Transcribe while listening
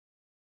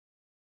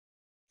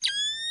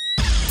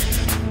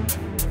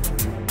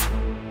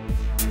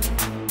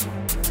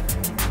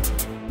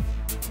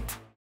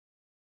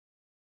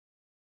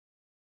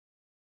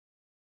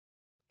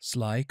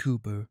Sly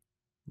Cooper,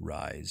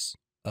 Rise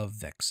of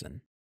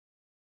Vexen.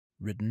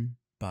 Written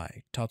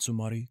by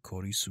Tatsumari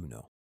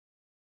Korisuno.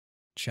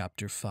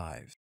 Chapter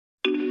 5.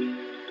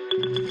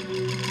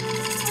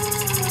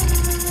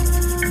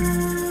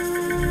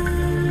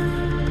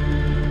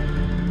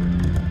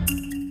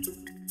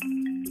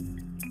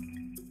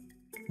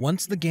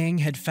 Once the gang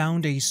had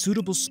found a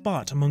suitable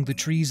spot among the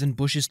trees and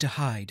bushes to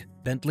hide,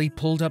 Bentley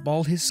pulled up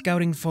all his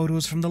scouting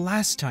photos from the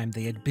last time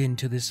they had been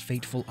to this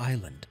fateful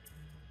island.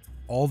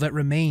 All that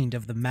remained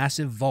of the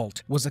massive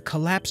vault was a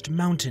collapsed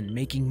mountain,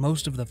 making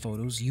most of the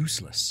photos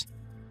useless.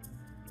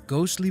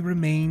 Ghostly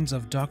remains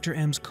of Dr.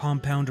 M's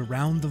compound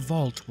around the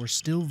vault were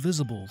still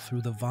visible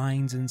through the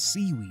vines and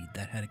seaweed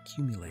that had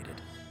accumulated.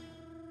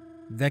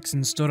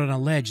 Vexen stood on a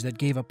ledge that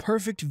gave a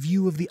perfect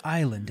view of the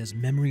island as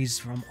memories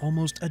from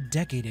almost a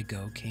decade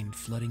ago came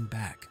flooding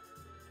back.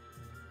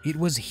 It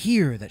was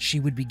here that she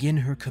would begin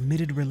her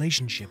committed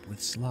relationship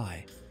with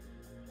Sly.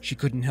 She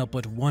couldn't help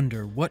but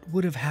wonder what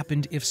would have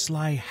happened if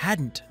Sly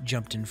hadn't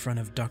jumped in front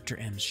of Dr.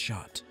 M's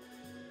shot.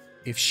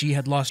 If she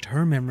had lost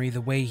her memory the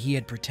way he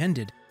had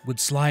pretended, would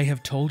Sly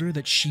have told her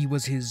that she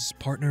was his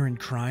partner in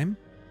crime?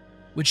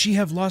 Would she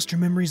have lost her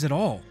memories at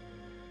all?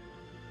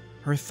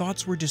 Her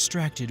thoughts were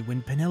distracted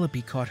when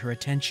Penelope caught her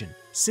attention,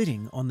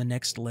 sitting on the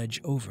next ledge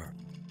over.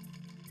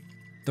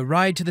 The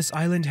ride to this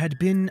island had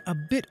been a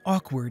bit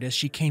awkward as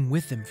she came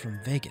with them from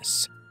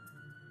Vegas.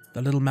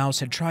 The little mouse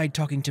had tried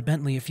talking to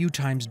Bentley a few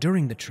times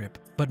during the trip,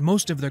 but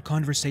most of their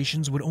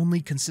conversations would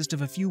only consist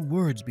of a few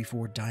words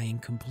before dying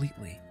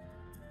completely.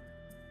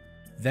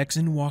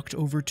 Vexen walked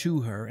over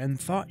to her and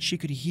thought she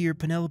could hear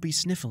Penelope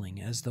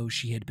sniffling as though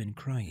she had been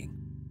crying.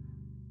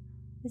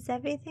 Is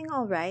everything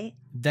all right?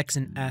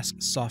 Vexen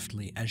asked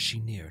softly as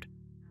she neared.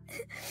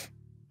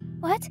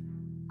 What?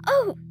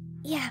 Oh,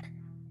 yeah.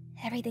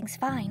 Everything's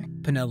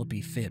fine.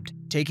 Penelope fibbed,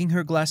 taking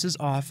her glasses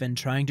off and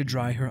trying to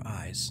dry her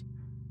eyes.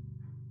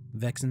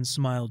 Vexen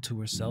smiled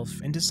to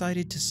herself and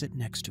decided to sit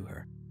next to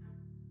her.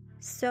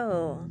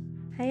 So,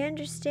 I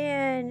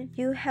understand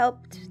you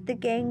helped the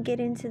gang get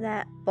into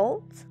that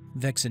vault?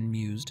 Vexen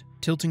mused,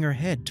 tilting her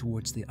head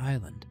towards the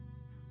island.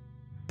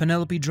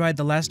 Penelope dried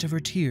the last of her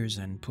tears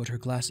and put her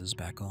glasses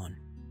back on.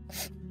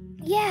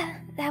 Yeah,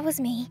 that was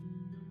me.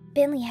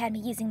 Bentley had me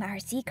using my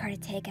RC car to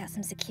take out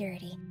some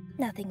security.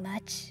 Nothing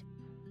much.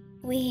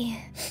 We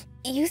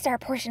used our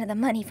portion of the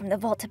money from the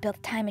vault to build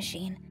the time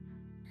machine.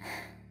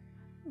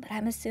 But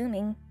I'm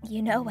assuming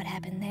you know what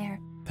happened there.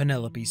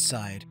 Penelope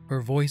sighed,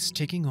 her voice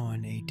taking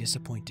on a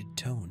disappointed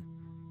tone.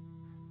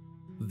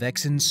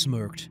 Vexen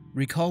smirked,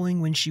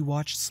 recalling when she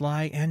watched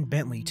Sly and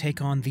Bentley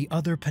take on the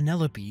other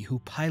Penelope who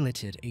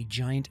piloted a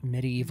giant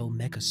medieval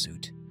mecha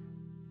suit.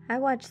 I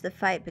watched the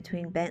fight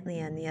between Bentley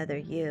and the other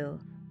you,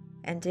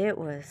 and it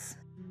was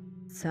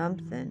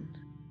something.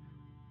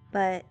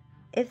 But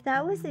if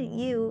that wasn't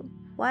you,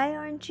 why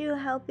aren't you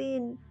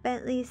helping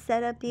Bentley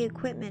set up the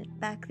equipment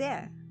back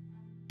there?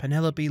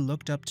 Penelope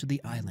looked up to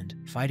the island,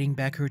 fighting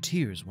back her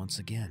tears once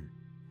again.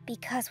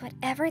 Because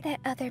whatever that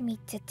other me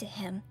did to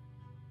him,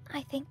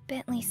 I think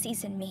Bentley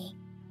sees in me.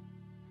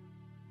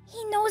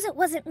 He knows it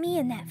wasn't me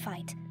in that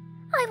fight.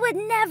 I would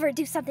never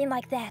do something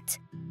like that.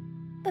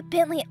 But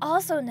Bentley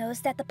also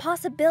knows that the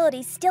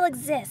possibilities still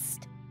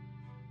exist.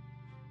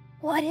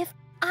 What if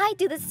I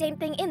do the same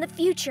thing in the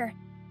future?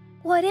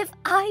 What if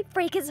I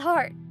break his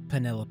heart?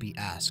 Penelope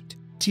asked,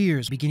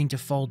 tears beginning to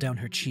fall down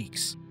her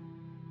cheeks.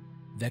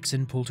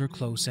 Vexen pulled her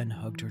close and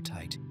hugged her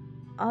tight.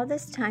 All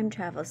this time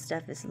travel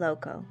stuff is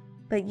loco,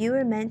 but you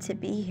were meant to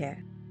be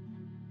here.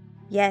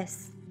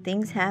 Yes,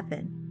 things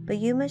happen, but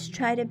you must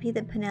try to be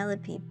the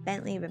Penelope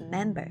Bentley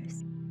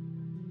remembers.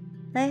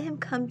 Let him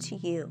come to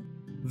you.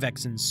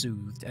 Vexen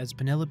soothed as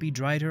Penelope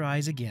dried her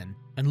eyes again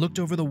and looked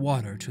over the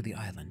water to the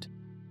island.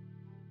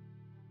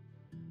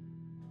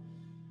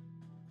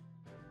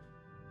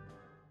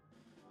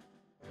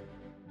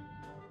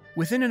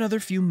 Within another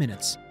few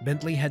minutes,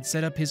 Bentley had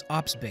set up his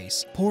ops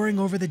base, poring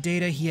over the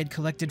data he had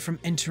collected from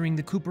entering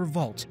the Cooper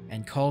vault,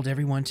 and called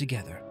everyone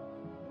together.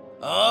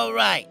 All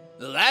right,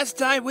 the last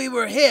time we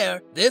were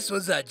here, this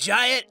was a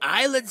giant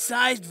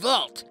island-sized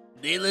vault.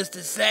 Needless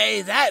to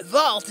say, that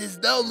vault is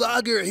no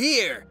longer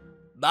here.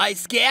 My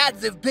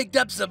scans have picked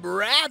up some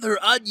rather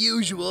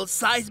unusual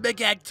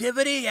seismic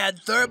activity and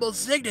thermal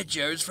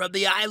signatures from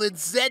the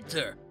island's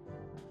center.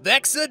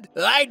 Vexen,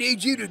 I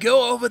need you to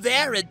go over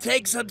there and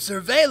take some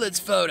surveillance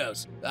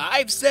photos.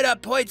 I've set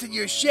up points in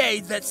your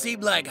shades that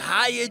seem like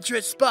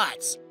high-interest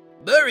spots.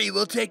 Murray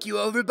will take you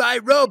over by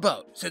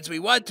rowboat, since we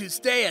want to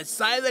stay as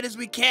silent as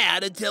we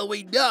can until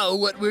we know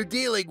what we're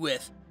dealing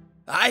with.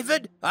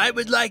 Ivan, I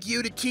would like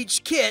you to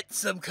teach Kit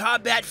some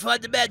combat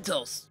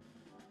fundamentals.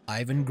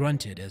 Ivan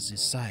grunted as his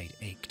side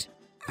ached.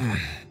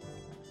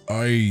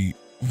 I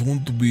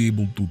won't be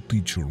able to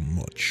teach her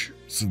much,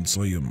 since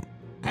I am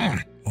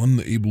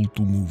unable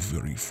to move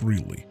very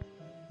freely,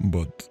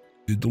 but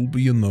it'll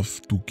be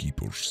enough to keep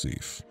her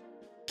safe.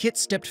 Kit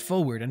stepped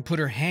forward and put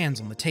her hands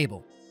on the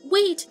table.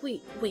 Wait.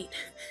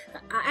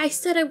 I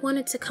said I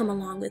wanted to come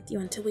along with you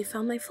until we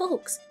found my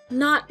folks,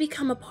 not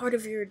become a part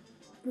of your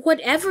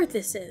whatever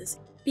this is.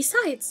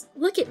 Besides,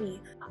 look at me.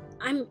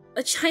 I'm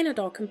a China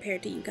doll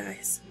compared to you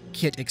guys.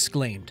 Kit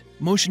exclaimed,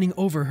 motioning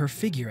over her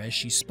figure as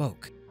she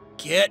spoke.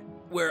 Kit,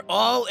 we're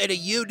all in a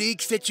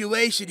unique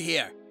situation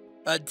here.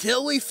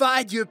 Until we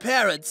find your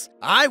parents,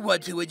 I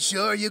want to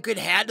ensure you can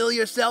handle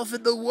yourself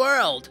in the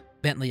world,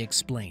 Bentley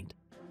explained.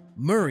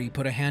 Murray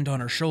put a hand on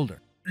her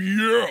shoulder.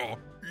 Yeah,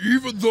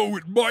 even though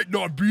it might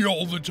not be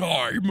all the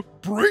time,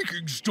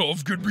 breaking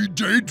stuff can be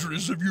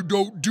dangerous if you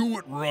don't do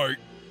it right.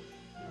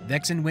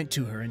 Vexen went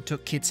to her and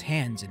took Kit's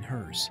hands in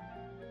hers.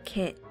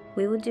 Kit,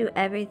 we will do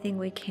everything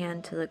we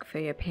can to look for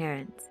your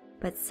parents,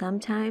 but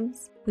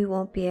sometimes we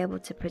won't be able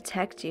to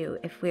protect you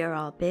if we are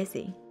all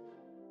busy.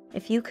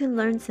 If you can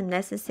learn some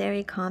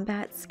necessary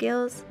combat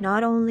skills,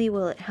 not only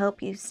will it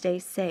help you stay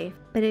safe,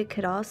 but it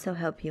could also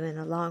help you in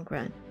the long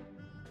run.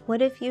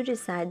 What if you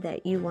decide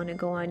that you want to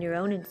go on your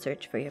own and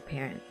search for your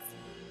parents?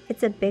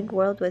 It's a big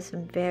world with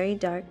some very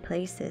dark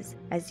places,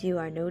 as you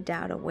are no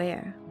doubt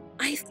aware.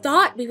 I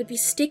thought we would be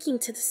sticking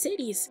to the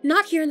cities,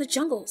 not here in the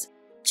jungles.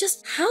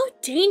 Just how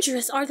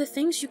dangerous are the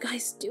things you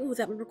guys do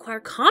that would require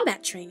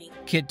combat training?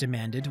 Kit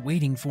demanded,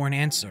 waiting for an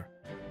answer.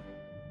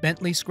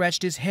 Bentley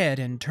scratched his head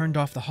and turned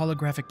off the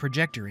holographic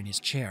projector in his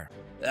chair.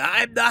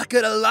 I'm not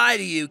gonna lie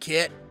to you,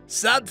 Kit.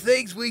 Some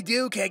things we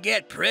do can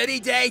get pretty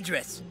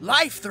dangerous,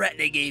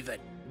 life-threatening even.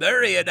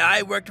 Murray and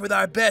I worked with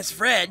our best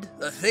friend,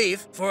 the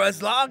thief, for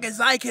as long as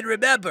I can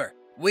remember.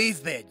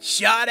 We've been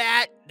shot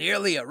at,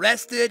 nearly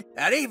arrested,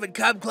 and even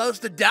come close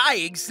to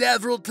dying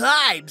several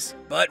times.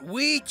 But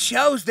we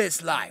chose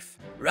this life.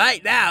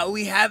 Right now,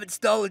 we haven't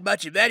stolen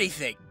much of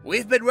anything.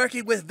 We've been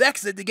working with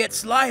Vexen to get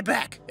Sly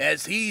back,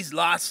 as he's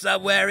lost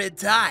somewhere in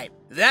time.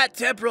 That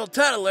Temporal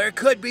Tunneler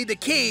could be the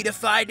key to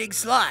finding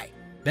Sly.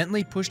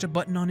 Bentley pushed a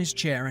button on his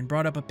chair and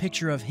brought up a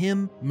picture of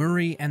him,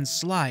 Murray, and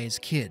Sly as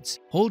kids,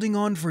 holding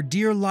on for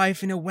dear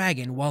life in a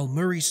wagon while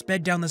Murray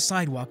sped down the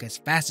sidewalk as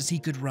fast as he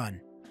could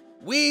run.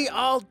 We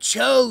all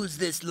chose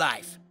this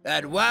life,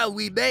 and while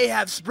we may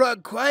have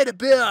sprung quite a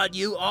bit on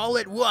you all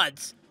at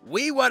once,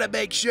 we want to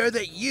make sure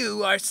that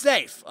you are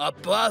safe,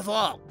 above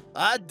all.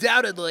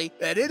 Undoubtedly,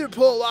 an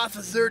Interpol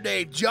officer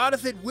named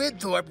Jonathan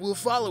Winthorpe will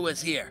follow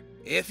us here.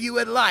 If you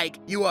would like,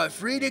 you are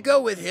free to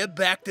go with him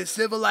back to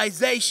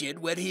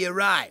civilization when he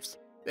arrives.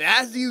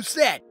 As you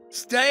said,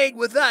 staying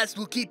with us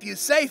will keep you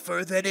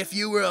safer than if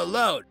you were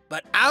alone,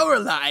 but our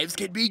lives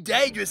can be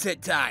dangerous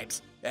at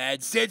times,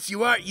 and since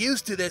you aren't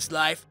used to this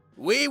life,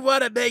 we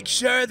want to make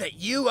sure that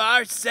you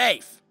are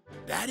safe.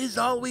 That is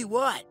all we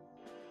want.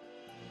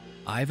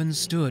 Ivan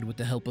stood with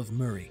the help of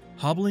Murray,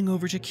 hobbling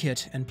over to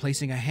Kit and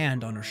placing a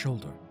hand on her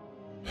shoulder.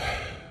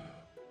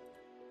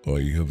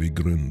 I have a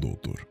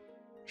granddaughter.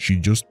 She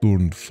just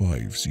turned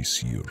 5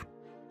 this year,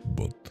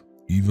 but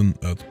even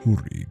at her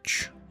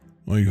age,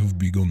 I have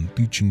begun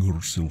teaching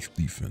her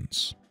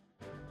self-defense.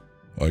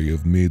 I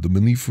have made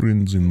many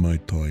friends in my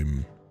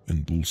time,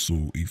 and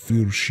also a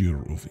fair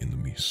share of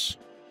enemies.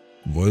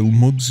 While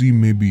Muggsy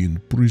may be in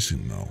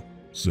prison now,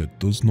 that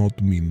does not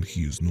mean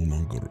he is no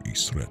longer a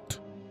threat.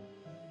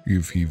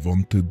 If he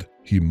wanted,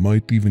 he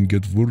might even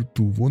get word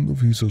to one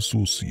of his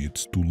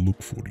associates to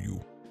look for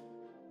you.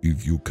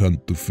 If you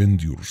can't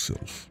defend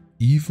yourself,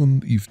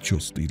 even if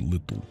just a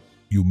little,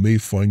 you may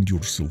find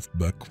yourself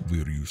back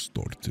where you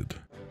started,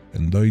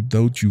 and I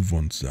doubt you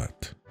want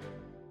that.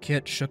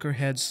 Kit shook her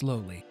head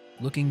slowly,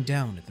 looking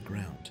down at the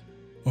ground.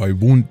 I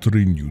won't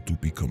train you to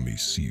become a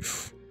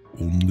thief,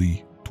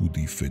 only to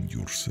defend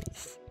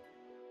yourself.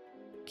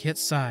 Kit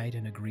sighed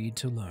and agreed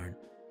to learn.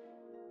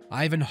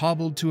 Ivan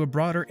hobbled to a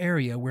broader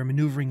area where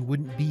maneuvering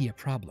wouldn't be a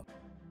problem.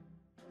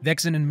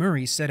 Vexen and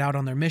Murray set out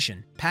on their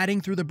mission, padding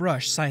through the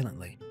brush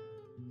silently.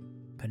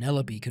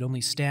 Penelope could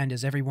only stand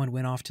as everyone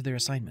went off to their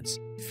assignments,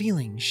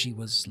 feeling she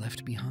was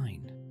left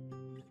behind.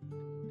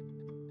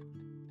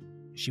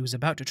 She was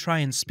about to try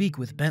and speak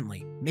with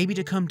Bentley, maybe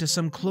to come to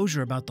some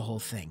closure about the whole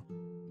thing.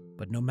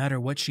 But no matter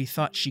what she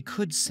thought she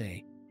could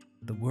say,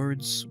 the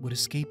words would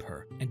escape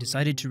her, and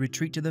decided to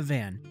retreat to the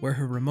van where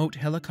her remote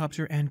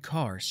helicopter and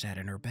car sat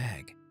in her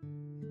bag.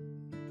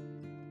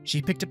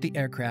 She picked up the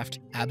aircraft,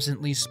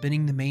 absently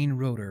spinning the main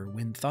rotor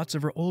when thoughts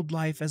of her old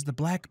life as the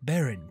Black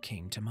Baron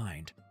came to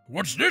mind.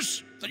 What's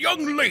this? The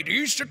young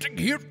lady sitting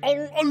here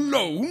all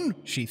alone?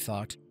 She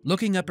thought,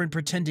 looking up and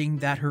pretending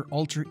that her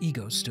alter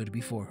ego stood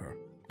before her.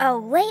 Oh,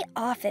 lay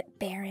off it,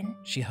 Baron.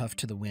 She huffed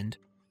to the wind.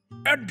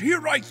 And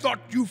here I thought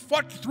you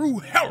fought through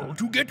hell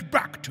to get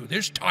back to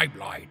this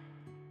timeline.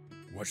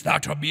 Was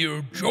that a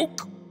mere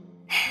joke?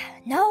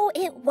 No,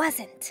 it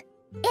wasn't.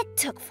 It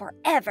took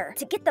forever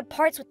to get the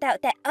parts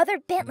without that other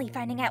Bentley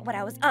finding out what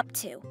I was up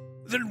to.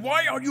 Then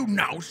why are you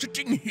now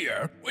sitting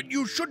here when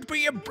you should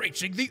be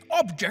embracing the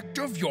object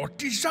of your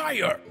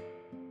desire?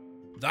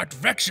 That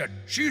Vexen,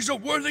 she's a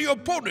worthy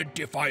opponent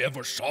if I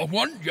ever saw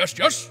one,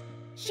 yes?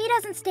 She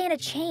doesn't stand a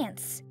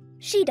chance.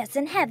 She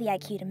doesn't have the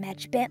IQ to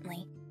match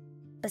Bentley.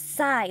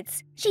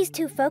 Besides, she's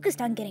too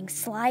focused on getting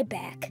Sly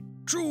back.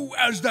 True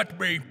as that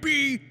may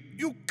be,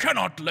 you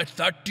cannot let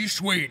that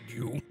dissuade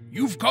you.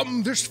 You've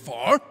come this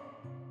far.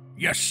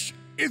 Yes,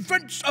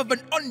 events of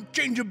an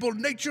unchangeable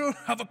nature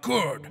have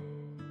occurred,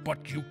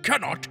 but you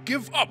cannot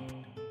give up.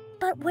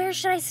 But where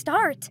should I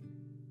start?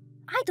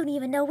 I don't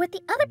even know what the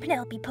other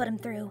Penelope put him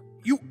through.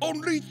 You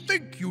only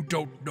think you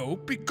don't know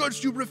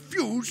because you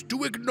refuse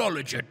to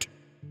acknowledge it.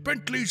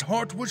 Bentley's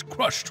heart was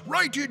crushed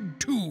right in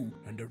two,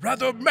 and a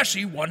rather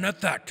messy one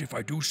at that, if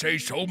I do say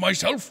so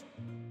myself.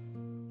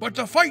 But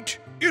the fight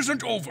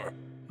isn't over.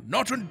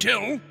 Not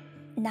until...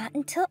 Not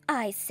until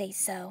I say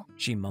so,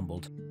 she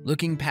mumbled,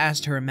 looking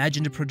past her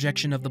imagined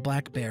projection of the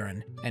Black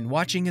Baron and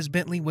watching as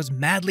Bentley was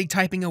madly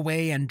typing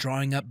away and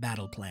drawing up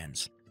battle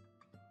plans.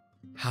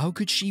 How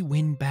could she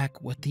win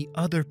back what the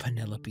other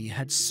Penelope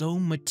had so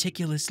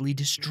meticulously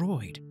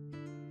destroyed?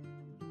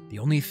 The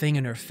only thing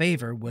in her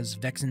favor was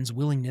Vexen's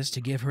willingness to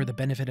give her the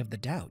benefit of the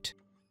doubt.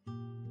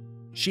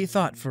 She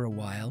thought for a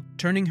while,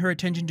 turning her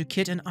attention to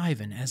Kit and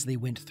Ivan as they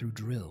went through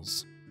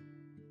drills.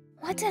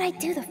 What did I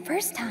do the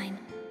first time?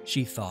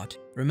 She thought,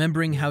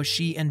 remembering how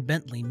she and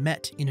Bentley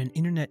met in an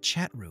internet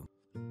chat room.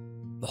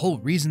 The whole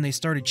reason they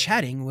started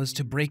chatting was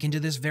to break into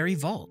this very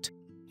vault.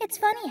 It's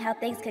funny how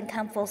things can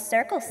come full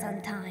circle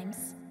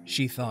sometimes,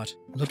 she thought,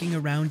 looking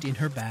around in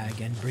her bag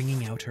and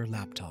bringing out her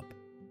laptop.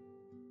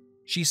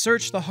 She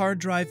searched the hard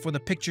drive for the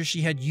picture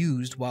she had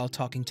used while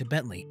talking to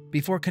Bentley,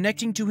 before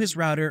connecting to his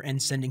router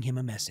and sending him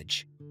a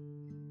message.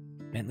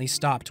 Bentley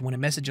stopped when a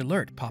message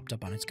alert popped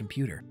up on his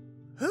computer.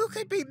 Who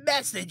could be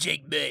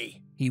messaging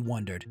me? He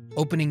wondered,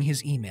 opening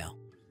his email.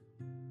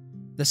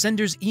 The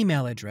sender's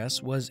email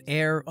address was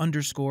air_heart_babe,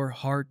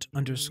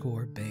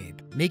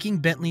 making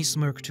Bentley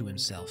smirk to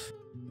himself.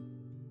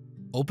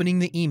 Opening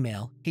the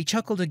email, he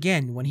chuckled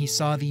again when he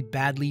saw the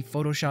badly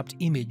photoshopped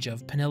image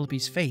of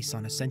Penelope's face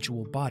on a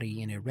sensual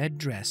body in a red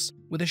dress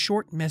with a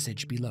short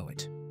message below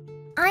it.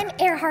 I'm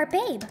Earhart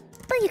Babe,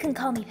 but you can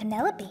call me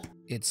Penelope,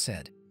 it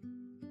said.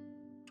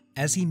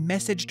 As he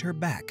messaged her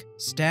back,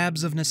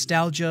 stabs of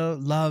nostalgia,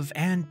 love,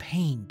 and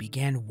pain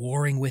began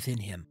warring within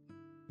him.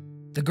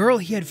 The girl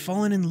he had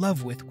fallen in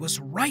love with was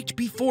right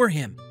before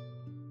him,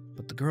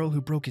 but the girl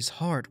who broke his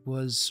heart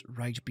was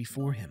right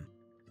before him.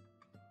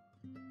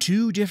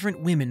 Two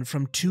different women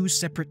from two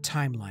separate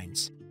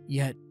timelines,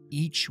 yet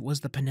each was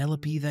the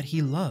Penelope that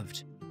he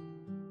loved.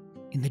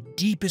 In the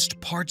deepest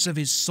parts of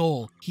his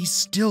soul, he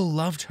still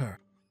loved her,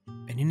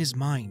 and in his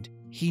mind,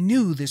 he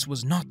knew this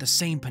was not the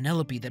same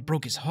Penelope that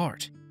broke his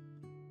heart.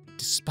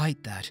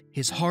 Despite that,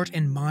 his heart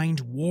and mind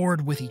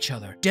warred with each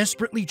other,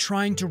 desperately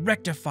trying to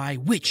rectify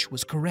which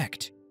was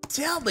correct.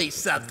 Tell me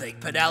something,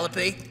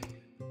 Penelope.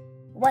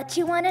 What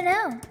you want to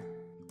know?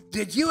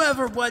 Did you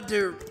ever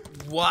wonder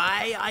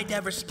why I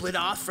never split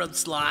off from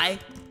Sly?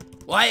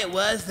 Why it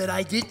was that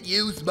I didn't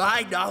use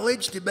my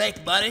knowledge to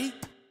make money?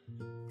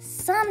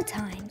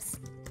 Sometimes.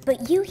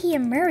 But you, he,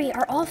 and Murray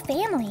are all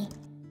family.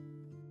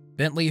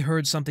 Bentley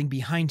heard something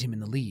behind him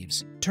in the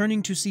leaves,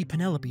 turning to see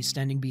Penelope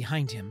standing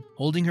behind him,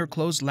 holding her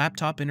closed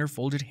laptop in her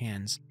folded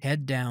hands,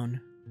 head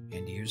down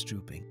and ears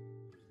drooping.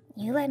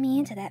 You let me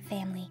into that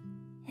family.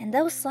 And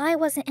though Sly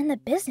wasn't in the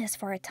business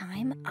for a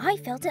time, I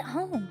felt at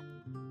home.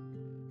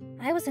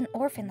 I was an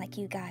orphan like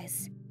you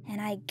guys,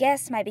 and I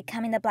guess my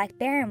becoming the Black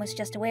Baron was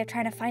just a way of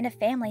trying to find a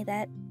family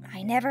that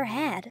I never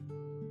had.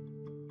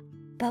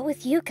 But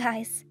with you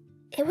guys,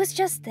 it was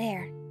just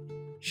there.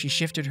 She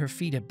shifted her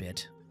feet a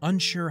bit,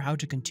 unsure how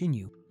to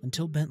continue,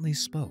 until Bentley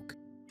spoke.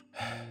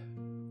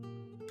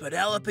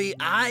 Penelope,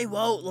 I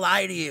won't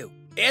lie to you.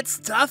 It's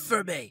tough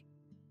for me.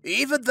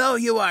 Even though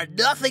you are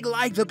nothing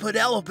like the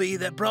Penelope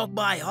that broke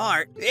my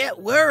heart, it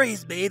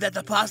worries me that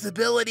the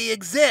possibility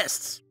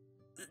exists.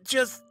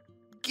 Just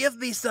give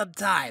me some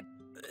time.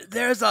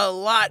 There's a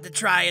lot to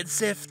try and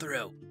sift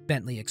through,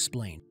 Bentley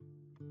explained.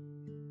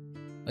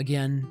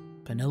 Again,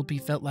 Penelope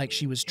felt like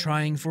she was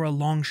trying for a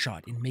long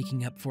shot in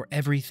making up for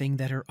everything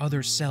that her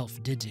other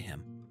self did to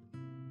him.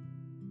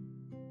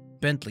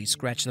 Bentley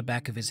scratched the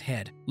back of his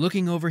head,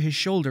 looking over his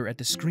shoulder at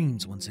the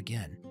screens once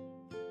again.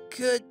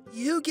 Could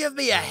you give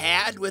me a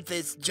hand with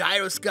this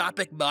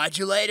gyroscopic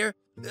modulator?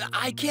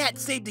 I can't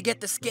seem to get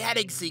the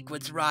scanning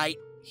sequence right,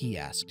 he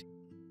asked.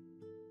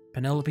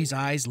 Penelope's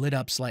eyes lit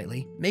up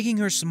slightly, making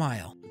her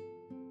smile.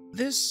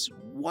 This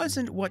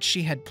wasn't what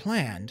she had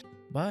planned,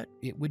 but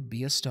it would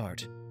be a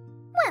start.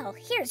 Well,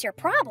 here's your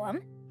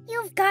problem.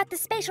 You've got the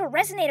spatial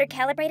resonator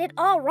calibrated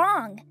all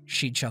wrong,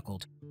 she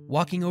chuckled,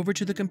 walking over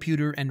to the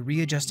computer and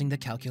readjusting the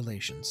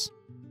calculations.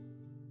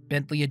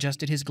 Bentley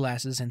adjusted his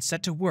glasses and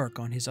set to work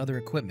on his other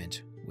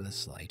equipment with a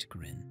slight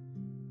grin.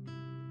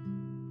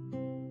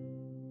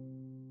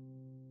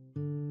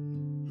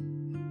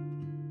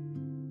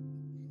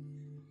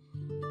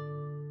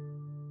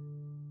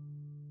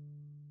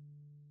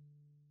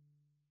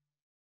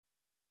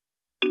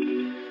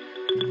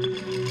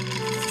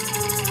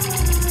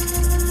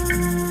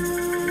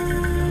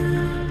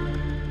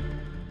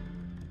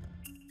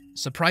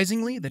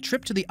 Surprisingly, the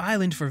trip to the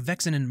island for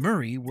Vexen and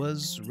Murray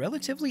was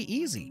relatively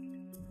easy.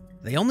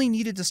 They only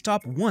needed to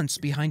stop once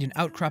behind an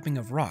outcropping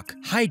of rock,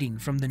 hiding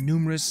from the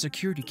numerous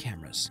security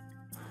cameras.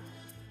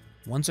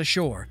 Once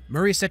ashore,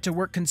 Murray set to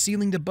work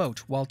concealing the boat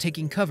while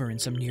taking cover in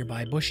some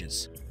nearby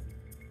bushes.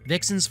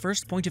 Vexen's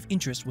first point of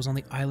interest was on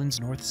the island's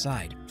north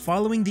side,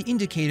 following the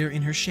indicator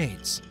in her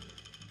shades.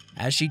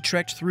 As she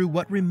trekked through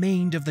what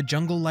remained of the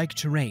jungle-like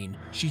terrain,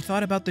 she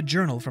thought about the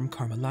journal from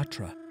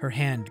Carmelatra, her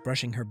hand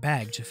brushing her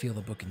bag to feel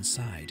the book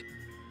inside.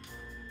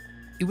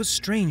 It was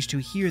strange to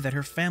hear that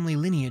her family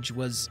lineage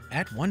was,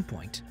 at one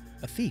point,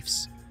 a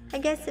thief's. I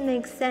guess it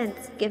makes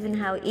sense, given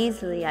how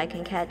easily I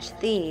can catch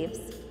thieves.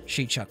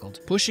 She chuckled,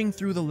 pushing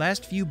through the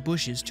last few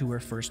bushes to her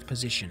first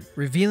position,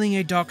 revealing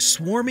a dock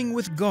swarming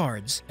with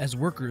guards as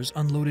workers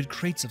unloaded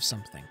crates of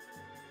something.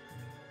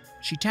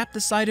 She tapped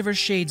the side of her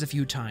shades a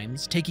few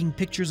times, taking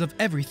pictures of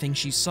everything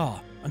she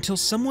saw, until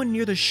someone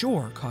near the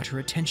shore caught her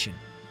attention.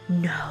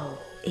 No,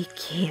 it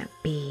can't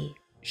be,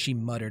 she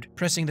muttered,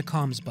 pressing the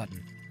comms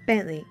button.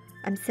 Bentley,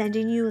 I'm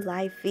sending you a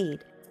live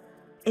feed.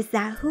 Is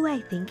that who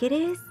I think it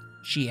is?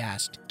 She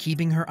asked,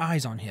 keeping her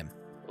eyes on him.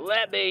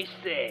 Let me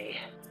see.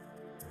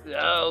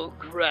 Oh,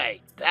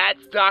 great.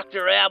 That's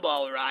Dr. M,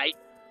 all right.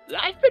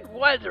 I've been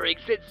wondering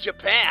since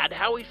Japan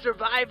how he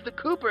survived the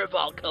Cooper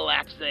Vault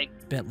collapsing.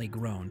 Bentley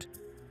groaned.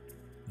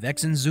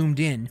 Vexen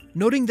zoomed in,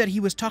 noting that he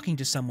was talking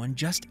to someone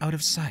just out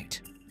of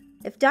sight.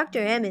 If Dr.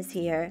 M is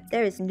here,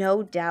 there is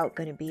no doubt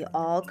going to be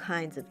all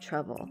kinds of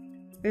trouble.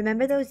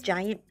 Remember those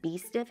giant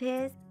beasts of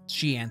his?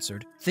 She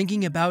answered,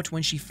 thinking about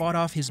when she fought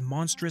off his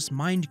monstrous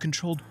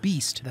mind-controlled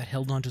beast that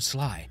held onto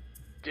Sly.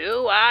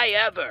 Do I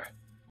ever?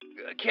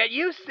 Can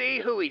you see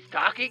who he's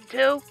talking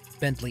to?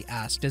 Bentley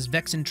asked as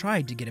Vexen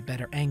tried to get a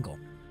better angle.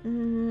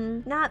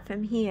 Not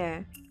from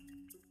here.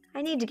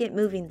 I need to get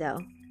moving though.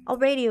 I'll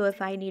radio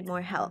if I need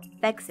more help.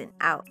 Vexen,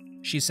 out.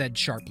 She said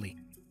sharply.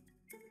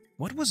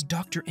 What was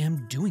Dr.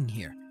 M doing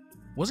here?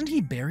 Wasn't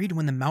he buried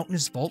when the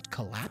mountainous vault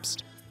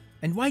collapsed?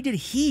 And why did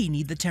he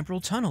need the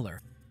Temporal Tunneler?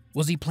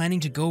 Was he planning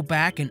to go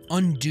back and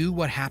undo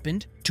what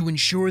happened to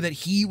ensure that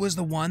he was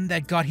the one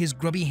that got his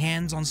grubby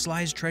hands on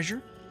Sly's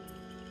treasure?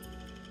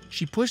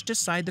 She pushed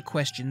aside the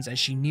questions as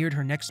she neared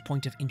her next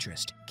point of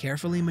interest,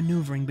 carefully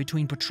maneuvering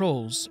between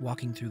patrols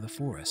walking through the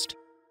forest.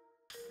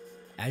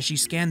 As she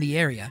scanned the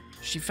area,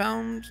 she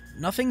found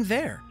nothing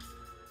there.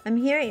 I'm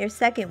here at your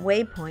second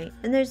waypoint,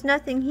 and there's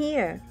nothing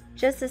here.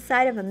 Just the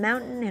side of a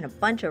mountain and a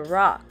bunch of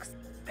rocks.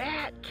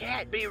 That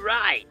can't be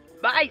right.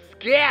 My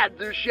scans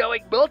are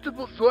showing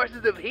multiple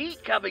sources of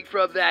heat coming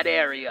from that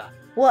area.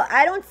 Well,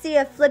 I don't see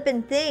a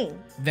flippin'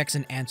 thing.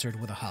 Vexen answered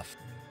with a huff.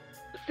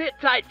 Sit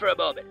tight for a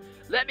moment.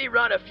 Let me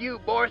run a few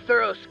more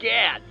thorough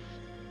scans.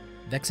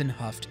 Vexen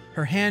huffed,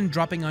 her hand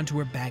dropping onto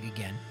her bag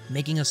again,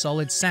 making a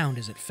solid sound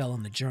as it fell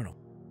on the journal.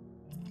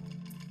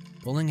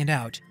 Pulling it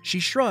out, she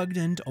shrugged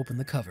and opened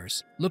the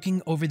covers,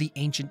 looking over the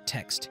ancient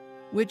text,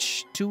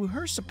 which, to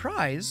her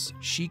surprise,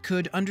 she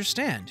could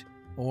understand.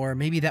 Or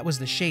maybe that was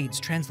the shades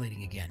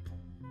translating again.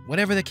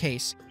 Whatever the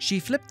case, she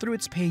flipped through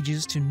its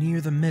pages to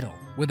near the middle,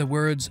 where the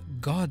words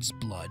God's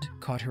Blood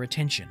caught her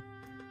attention.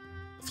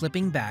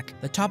 Flipping back,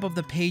 the top of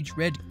the page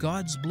read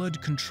God's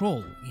Blood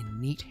Control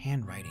in neat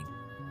handwriting.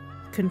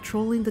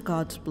 Controlling the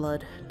God's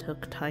Blood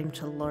took time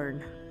to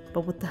learn,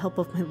 but with the help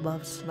of my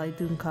love Sly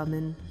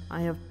Dunkamen,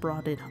 I have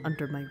brought it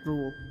under my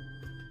rule.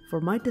 For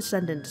my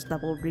descendants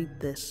that will read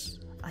this,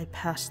 I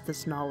pass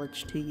this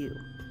knowledge to you.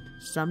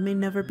 Some may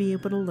never be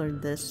able to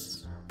learn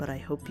this, but I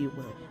hope you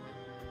will.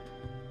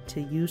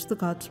 To use the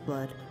God's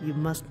Blood, you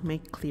must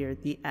make clear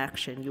the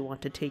action you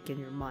want to take in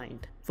your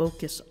mind.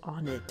 Focus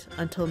on it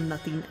until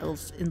nothing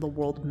else in the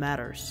world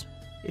matters.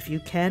 If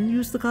you can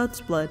use the God's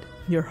Blood,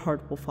 your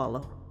heart will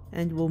follow,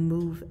 and you will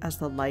move as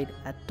the light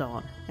at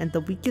dawn, and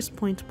the weakest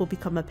points will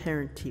become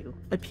apparent to you,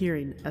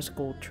 appearing as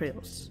gold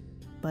trails.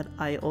 But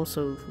I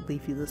also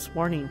leave you this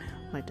warning,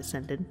 my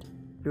descendant.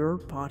 Your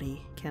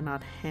body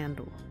cannot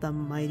handle the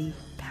mighty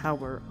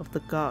power of the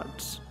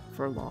gods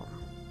for long.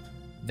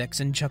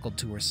 Vexen chuckled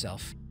to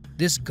herself.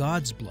 This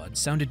God's Blood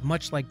sounded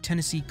much like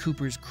Tennessee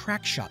Cooper's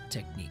crack shot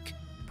technique.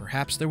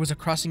 Perhaps there was a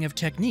crossing of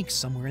techniques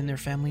somewhere in their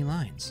family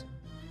lines.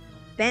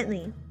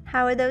 Bentley,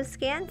 how are those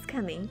scans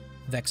coming?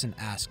 Vexen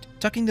asked,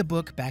 tucking the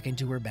book back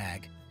into her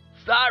bag.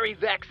 Sorry,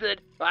 Vexen.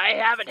 I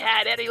haven't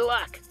had any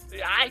luck.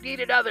 I need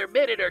another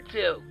minute or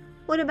two.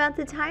 What about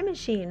the time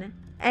machine?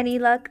 Any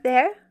luck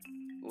there?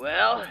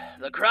 Well,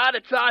 the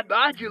chronoton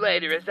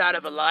modulator is out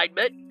of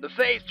alignment, the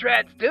phase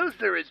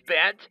transducer is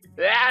bent,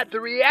 and the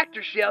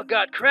reactor shell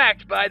got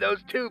cracked by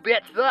those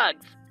 2-bit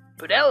thugs.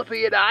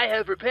 Penelope and I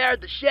have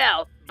repaired the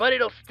shell, but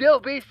it'll still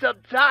be some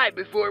time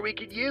before we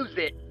can use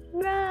it.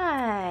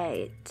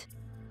 Right.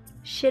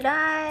 Should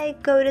I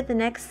go to the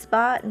next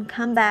spot and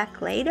come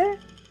back later?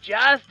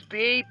 Just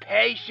be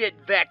patient,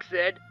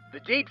 Vexen. The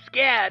deep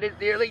scan is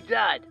nearly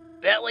done.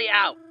 Bentley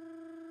out.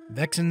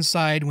 Vexen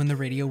sighed when the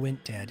radio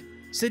went dead,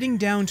 sitting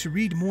down to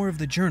read more of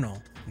the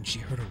journal when she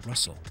heard a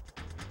rustle.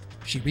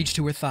 She reached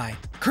to her thigh,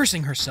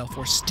 cursing herself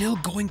for still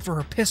going for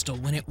her pistol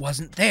when it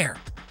wasn't there.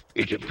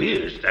 It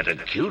appears that a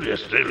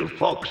curious little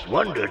fox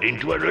wandered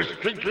into a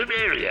restricted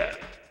area.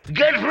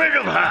 Get rid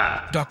of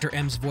her! Dr.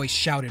 M's voice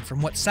shouted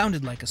from what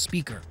sounded like a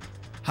speaker.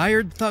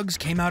 Hired thugs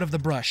came out of the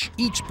brush,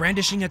 each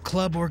brandishing a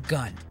club or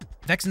gun.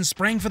 Vexen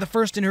sprang for the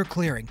first in her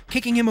clearing,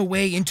 kicking him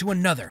away into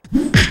another.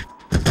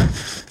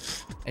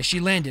 As she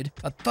landed,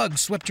 a thug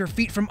swept her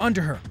feet from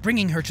under her,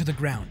 bringing her to the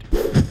ground.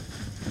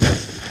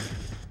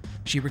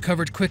 She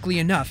recovered quickly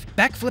enough,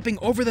 backflipping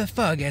over the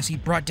thug as he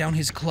brought down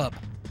his club.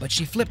 But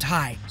she flipped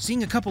high,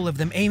 seeing a couple of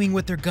them aiming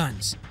with their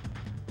guns.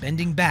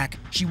 Bending back,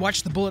 she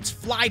watched the bullets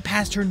fly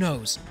past her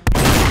nose,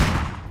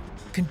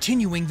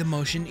 continuing the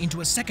motion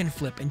into a second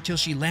flip until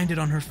she landed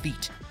on her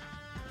feet.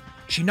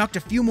 She knocked a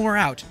few more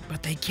out,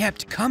 but they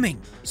kept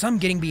coming, some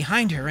getting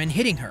behind her and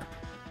hitting her.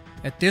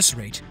 At this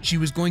rate, she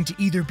was going to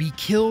either be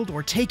killed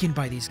or taken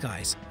by these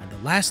guys, and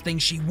the last thing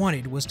she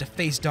wanted was to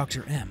face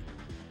Dr. M.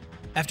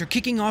 After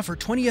kicking off her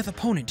 20th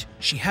opponent,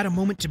 she had a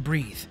moment to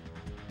breathe.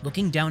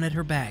 Looking down at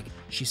her bag,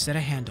 she set a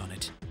hand on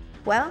it.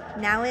 Well,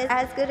 now is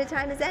as good a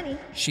time as any,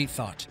 she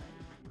thought.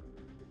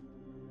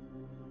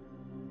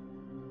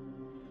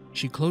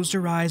 She closed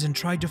her eyes and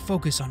tried to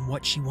focus on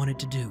what she wanted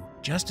to do,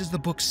 just as the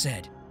book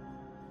said.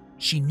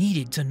 She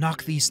needed to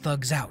knock these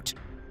thugs out.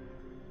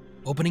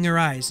 Opening her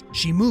eyes,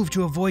 she moved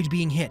to avoid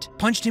being hit,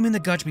 punched him in the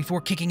gut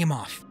before kicking him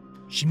off.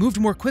 She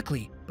moved more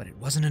quickly, but it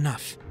wasn't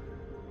enough.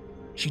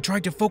 She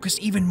tried to focus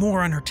even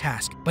more on her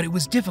task, but it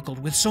was difficult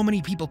with so many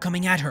people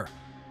coming at her.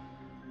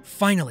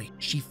 Finally,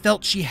 she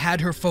felt she had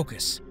her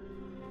focus.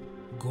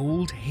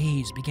 Gold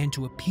haze began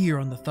to appear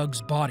on the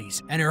thugs'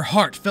 bodies, and her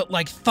heart felt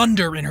like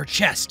thunder in her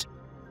chest.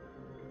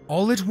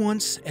 All at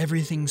once,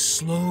 everything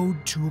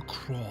slowed to a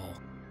crawl.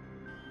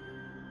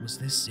 Was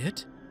this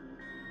it?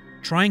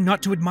 Trying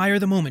not to admire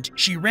the moment,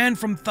 she ran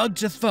from thug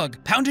to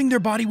thug, pounding their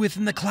body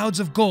within the clouds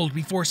of gold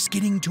before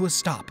skidding to a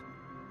stop.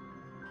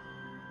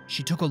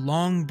 She took a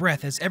long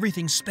breath as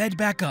everything sped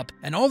back up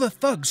and all the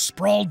thugs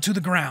sprawled to the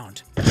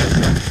ground.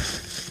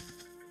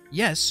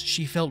 Yes,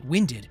 she felt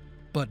winded,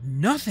 but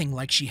nothing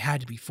like she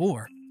had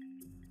before.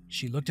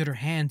 She looked at her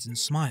hands and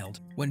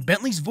smiled when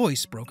Bentley's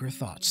voice broke her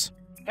thoughts.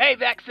 Hey,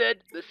 Vexen,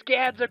 the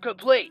scans are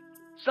complete.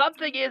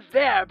 Something is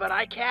there, but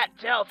I can't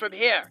tell from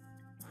here.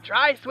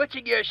 Try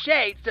switching your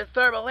shades to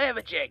thermal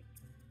imaging.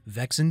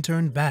 Vexen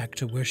turned back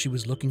to where she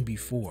was looking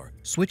before,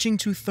 switching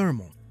to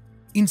thermal.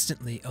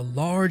 Instantly, a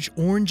large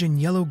orange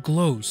and yellow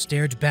glow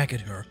stared back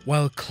at her,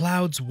 while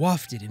clouds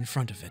wafted in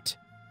front of it.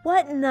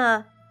 What in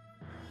the...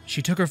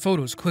 She took her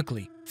photos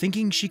quickly,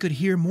 thinking she could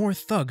hear more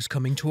thugs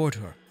coming toward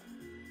her.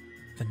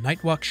 The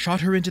Nightwalk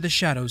shot her into the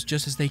shadows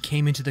just as they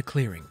came into the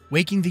clearing,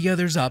 waking the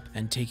others up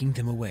and taking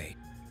them away.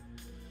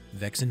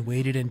 Vexen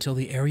waited until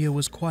the area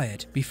was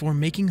quiet before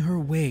making her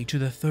way to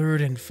the third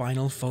and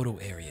final photo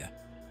area.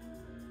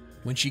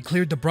 When she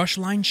cleared the brush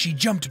line, she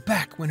jumped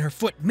back when her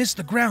foot missed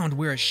the ground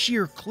where a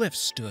sheer cliff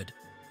stood.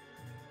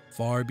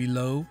 Far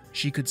below,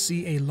 she could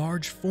see a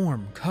large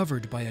form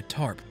covered by a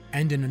tarp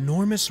and an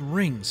enormous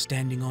ring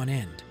standing on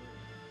end.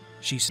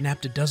 She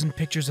snapped a dozen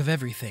pictures of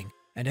everything,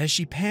 and as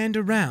she panned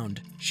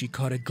around, she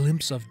caught a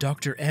glimpse of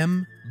Dr.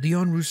 M,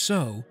 Leon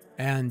Rousseau,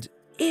 and...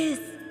 Is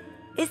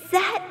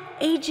that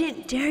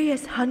Agent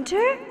Darius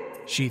Hunter?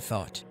 She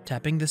thought,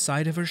 tapping the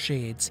side of her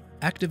shades,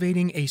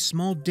 activating a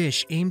small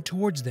dish aimed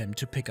towards them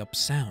to pick up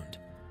sound.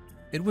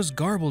 It was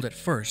garbled at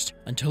first,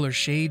 until her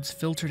shades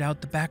filtered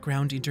out the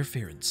background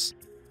interference.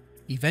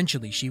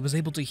 Eventually, she was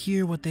able to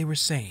hear what they were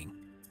saying.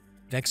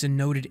 Vexen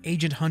noted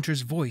Agent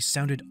Hunter's voice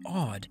sounded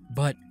odd,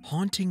 but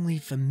hauntingly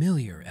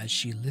familiar as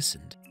she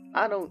listened.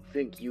 I don't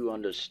think you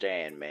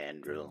understand,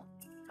 Mandrill.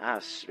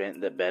 I've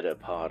spent the better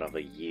part of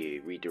a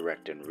year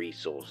redirecting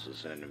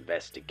resources and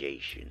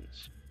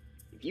investigations.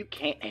 If you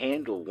can't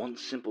handle one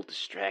simple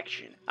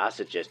distraction, I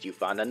suggest you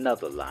find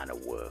another line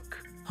of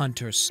work.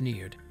 Hunter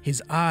sneered,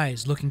 his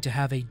eyes looking to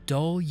have a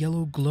dull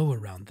yellow glow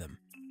around them.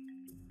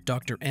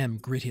 Dr. M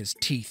grit his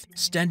teeth,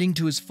 standing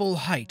to his full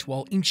height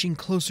while inching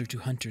closer to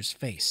Hunter's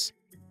face.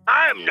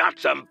 I'm not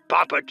some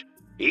puppet.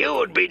 You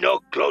would be no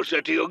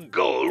closer to your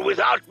goal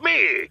without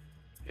me.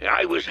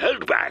 I was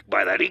held back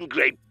by that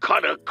ingrate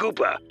Connor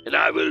Cooper, and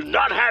I will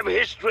not have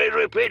history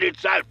repeat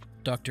itself.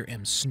 Dr.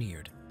 M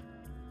sneered.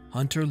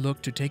 Hunter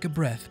looked to take a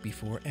breath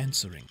before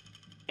answering.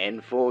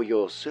 And for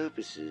your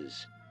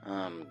services,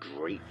 I'm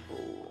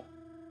grateful.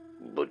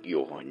 But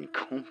your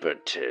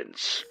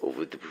incompetence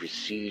over the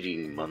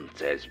preceding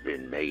months has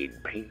been made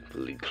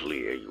painfully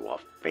clear you are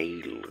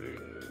failing.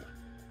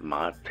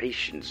 My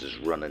patience is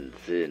running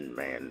thin,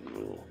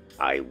 Mandrill.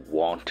 I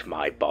want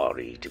my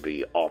body to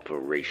be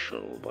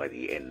operational by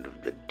the end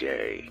of the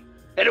day.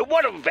 And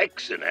what of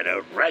Vexen and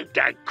a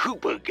ragtag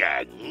Cooper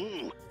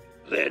gang?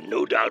 They're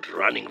no doubt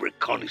running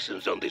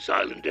reconnaissance on this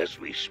island as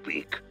we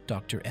speak.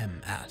 Dr.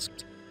 M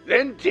asked.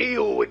 Then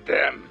deal with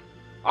them.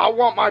 I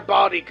want my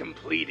body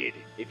completed.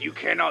 If you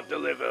cannot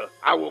deliver,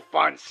 I will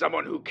find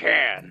someone who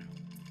can.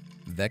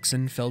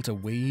 Vexen felt a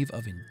wave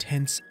of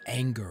intense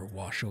anger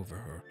wash over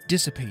her,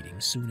 dissipating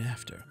soon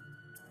after.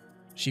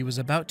 She was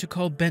about to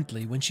call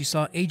Bentley when she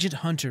saw Agent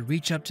Hunter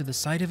reach up to the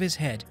side of his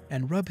head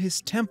and rub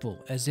his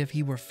temple as if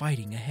he were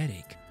fighting a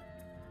headache.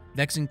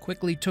 Vexen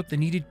quickly took the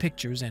needed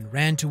pictures and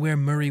ran to where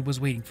Murray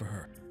was waiting for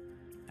her.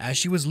 As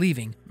she was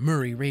leaving,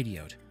 Murray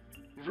radioed.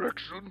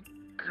 Vexen,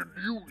 can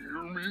you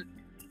hear me?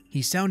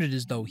 He sounded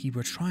as though he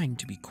were trying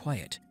to be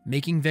quiet,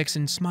 making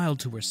Vexen smile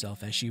to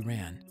herself as she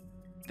ran.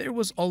 There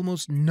was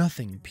almost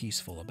nothing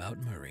peaceful about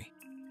Murray.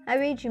 I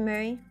read you,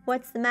 Murray.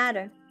 What's the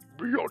matter?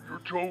 Be on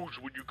your toes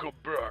when you come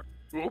back.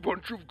 A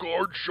bunch of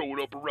guards showed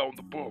up around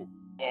the boat.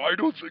 I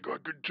don't think I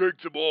can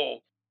take them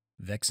all.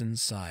 Vexen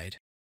sighed.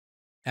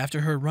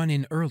 After her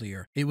run-in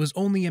earlier, it was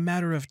only a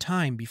matter of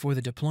time before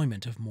the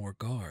deployment of more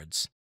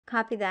guards.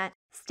 Copy that.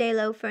 Stay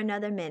low for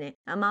another minute.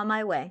 I'm on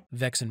my way.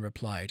 Vexen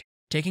replied,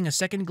 taking a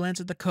second glance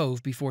at the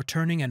cove before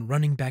turning and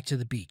running back to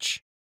the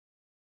beach.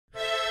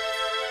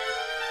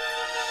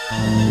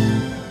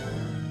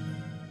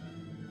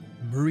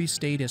 Murray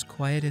stayed as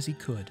quiet as he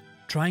could,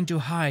 trying to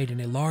hide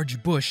in a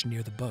large bush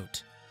near the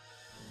boat.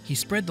 He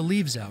spread the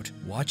leaves out,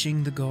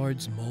 watching the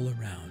guards mull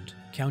around,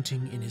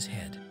 counting in his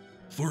head.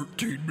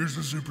 13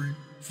 Mississippi,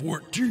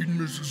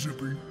 14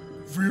 Mississippi,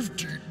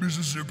 15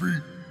 Mississippi.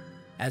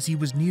 As he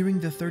was nearing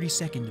the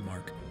 30-second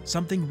mark,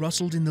 something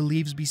rustled in the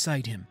leaves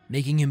beside him,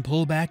 making him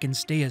pull back and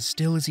stay as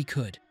still as he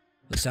could.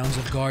 The sounds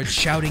of guards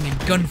shouting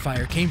and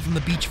gunfire came from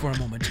the beach for a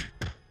moment,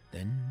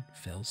 then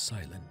fell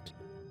silent.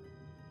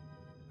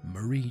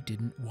 Murray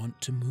didn't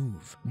want to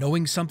move,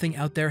 knowing something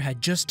out there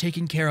had just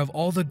taken care of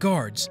all the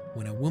guards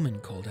when a woman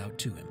called out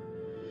to him.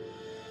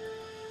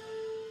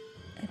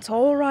 It's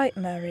all right,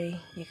 Murray.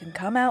 You can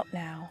come out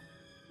now.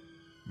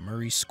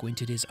 Murray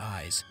squinted his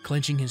eyes,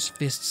 clenching his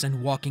fists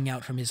and walking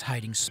out from his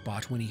hiding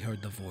spot when he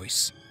heard the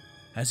voice.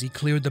 As he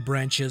cleared the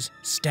branches,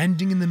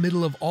 standing in the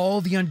middle of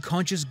all the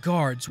unconscious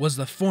guards was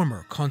the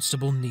former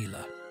Constable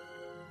Neyla.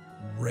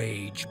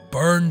 Rage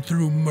burned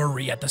through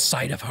Murray at the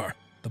sight of her.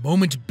 The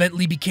moment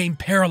Bentley became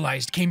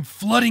paralyzed came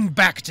flooding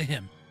back to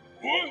him.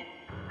 What?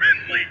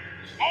 Bentley!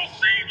 I'll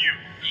save you!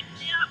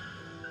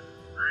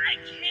 I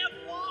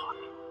can't walk!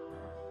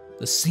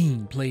 The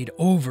scene played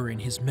over in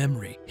his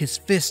memory, his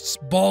fists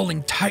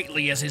balling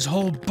tightly as his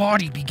whole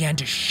body began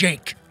to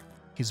shake.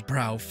 His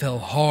brow fell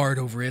hard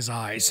over his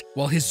eyes,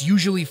 while his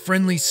usually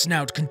friendly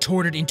snout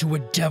contorted into a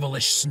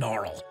devilish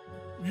snarl.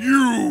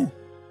 You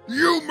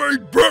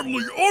made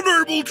Bentley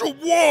unable to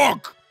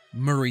walk!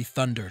 Murray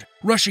thundered,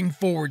 rushing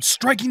forward,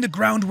 striking the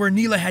ground where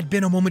Neyla had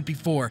been a moment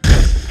before,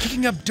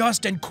 kicking up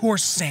dust and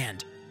coarse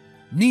sand.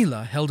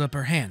 Neyla held up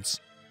her hands.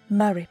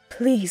 Murray,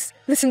 please,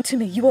 listen to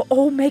me. You are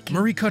all making...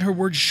 Murray cut her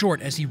words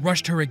short as he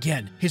rushed her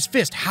again, his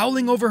fist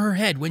howling over her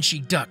head when she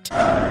ducked.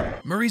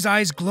 Murray's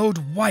eyes glowed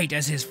white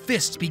as his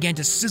fists began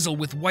to sizzle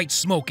with white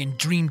smoke and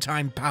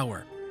Dreamtime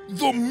power.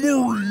 The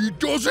Murray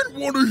doesn't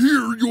want to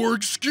hear your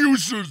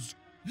excuses!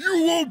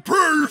 You will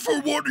pay for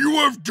what you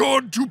have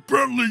done to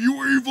Bentley,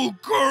 you evil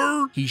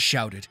cur! He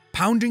shouted,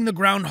 pounding the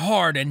ground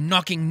hard and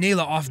knocking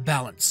Neyla off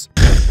balance.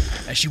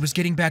 As she was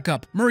getting back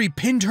up, Murray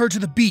pinned her to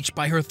the beach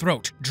by her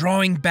throat,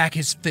 drawing back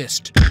his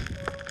fist.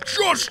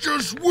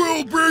 Justice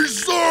will be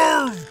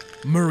served!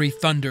 Murray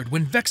thundered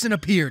when Vexen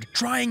appeared,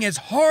 trying as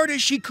hard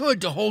as she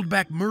could to hold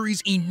back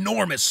Murray's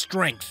enormous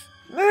strength.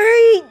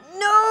 Murray,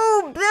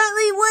 no!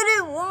 Bentley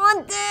wouldn't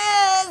want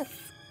this!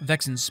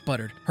 Vexen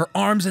sputtered, her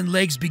arms and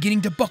legs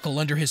beginning to buckle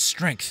under his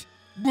strength.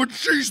 But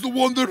she's the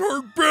one that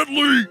hurt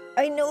Bentley!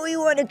 I know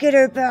you want to get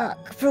her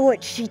back for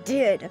what she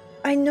did.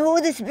 I know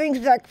this brings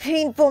back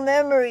painful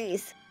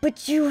memories,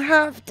 but you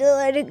have to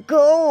let it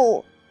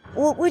go.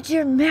 What would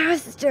your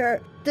master,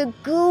 the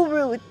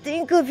guru,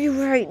 think of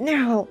you right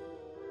now?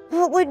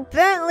 What would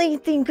Bentley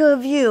think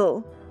of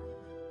you?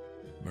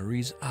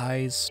 Murray's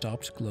eyes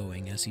stopped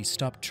glowing as he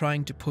stopped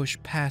trying to push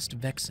past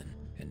Vexen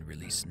and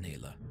release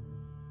Neyla.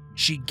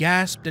 She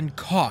gasped and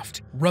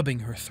coughed, rubbing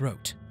her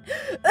throat.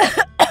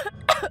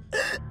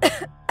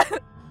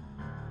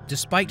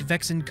 Despite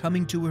Vexen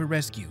coming to her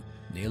rescue,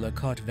 Neyla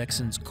caught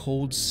Vexen's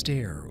cold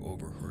stare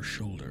over her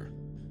shoulder.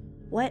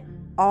 What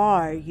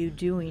are you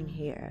doing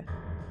here?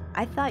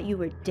 I thought you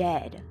were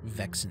dead.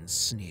 Vexen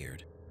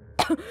sneered.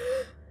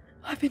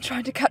 I've been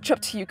trying to catch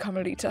up to you,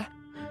 Carmelita.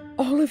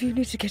 All of you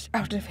need to get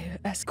out of here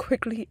as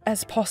quickly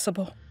as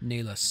possible,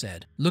 Neyla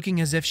said, looking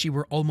as if she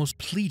were almost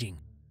pleading.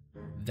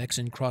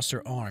 Vexen crossed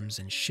her arms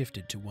and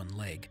shifted to one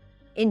leg.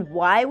 And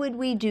why would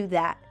we do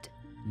that?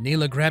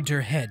 Neyla grabbed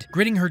her head,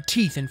 gritting her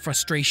teeth in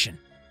frustration.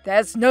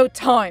 There's no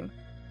time.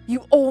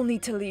 You all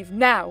need to leave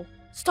now.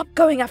 Stop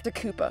going after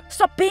Cooper.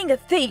 Stop being a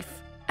thief.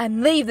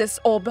 And leave this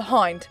all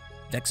behind.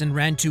 Vexen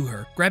ran to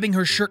her, grabbing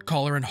her shirt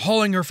collar and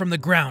hauling her from the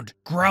ground,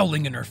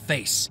 growling in her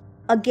face.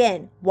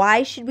 Again,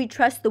 why should we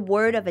trust the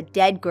word of a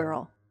dead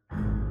girl?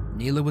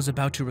 Neyla was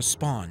about to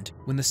respond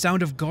when the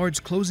sound of guards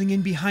closing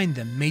in behind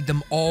them made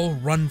them all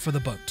run for the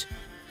boat.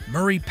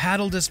 Murray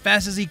paddled as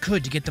fast as he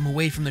could to get them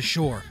away from the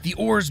shore, the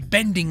oars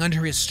bending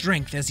under his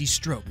strength as he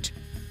stroked.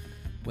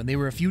 When they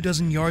were a few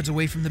dozen yards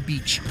away from the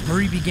beach,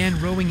 Murray began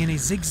rowing in a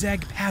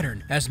zigzag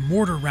pattern as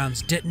mortar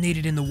rounds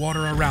detonated in the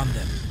water around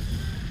them.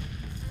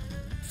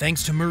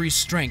 Thanks to Murray's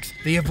strength,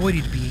 they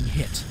avoided being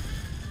hit.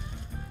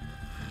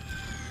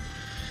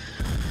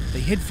 They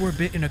hid for a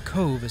bit in a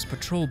cove as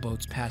patrol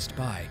boats passed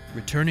by,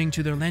 returning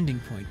to their landing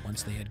point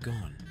once they had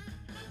gone.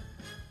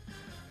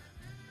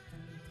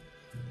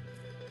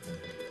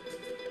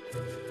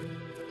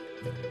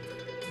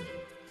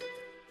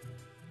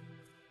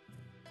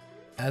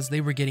 As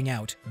they were getting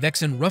out,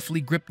 Vexen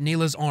roughly gripped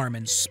Neyla's arm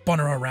and spun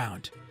her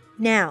around.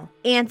 Now,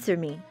 answer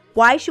me.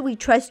 Why should we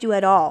trust you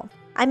at all?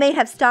 I may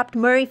have stopped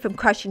Murray from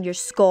crushing your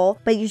skull,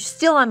 but you're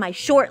still on my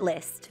short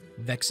list.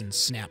 Vexen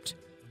snapped,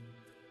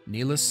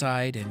 Neyla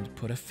sighed and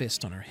put a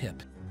fist on her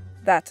hip.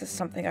 That is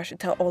something I should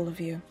tell all of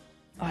you.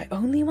 I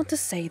only want to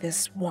say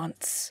this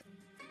once.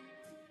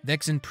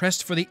 Vexen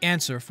pressed for the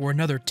answer for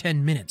another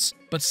 10 minutes,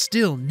 but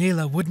still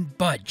Neyla wouldn't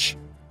budge.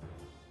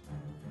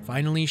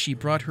 Finally, she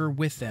brought her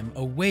with them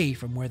away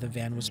from where the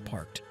van was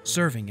parked,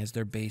 serving as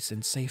their base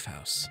and safe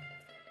house.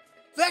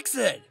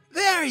 Vexen,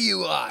 there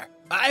you are!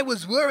 I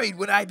was worried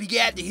when I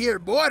began to hear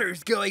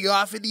mortars going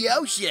off in the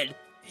ocean.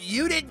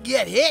 You didn't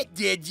get hit,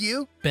 did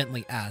you?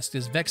 Bentley asked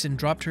as Vexen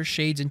dropped her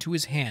shades into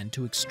his hand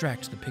to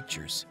extract the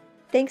pictures.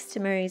 Thanks to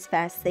Murray's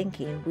fast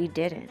thinking, we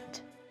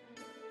didn't.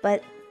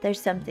 But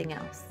there's something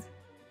else.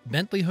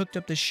 Bentley hooked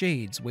up the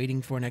shades,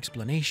 waiting for an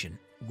explanation,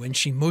 when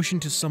she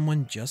motioned to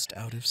someone just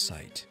out of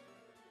sight.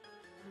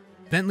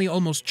 Bentley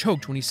almost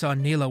choked when he saw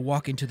Neyla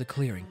walk into the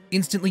clearing,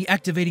 instantly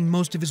activating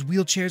most of his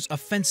wheelchair's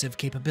offensive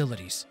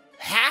capabilities.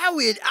 How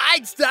in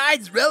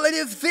Einstein's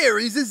relative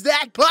theories is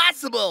that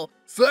possible?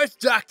 First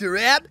Dr.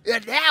 M,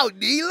 and now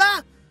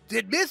Neyla?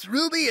 Did Miss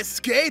Ruby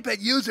escape and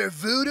use her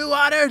voodoo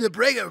on her to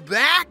bring her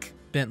back?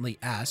 Bentley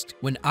asked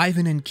when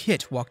Ivan and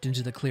Kit walked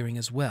into the clearing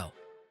as well.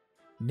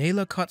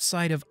 Neyla caught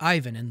sight of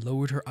Ivan and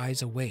lowered her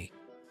eyes away.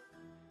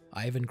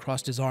 Ivan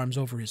crossed his arms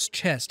over his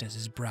chest as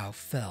his brow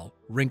fell,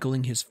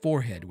 wrinkling his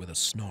forehead with a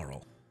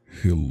snarl.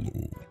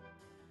 Hello,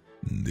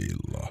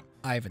 Neyla,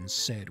 Ivan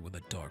said with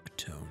a dark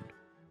tone.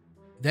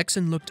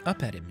 Vexen looked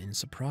up at him in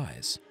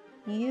surprise.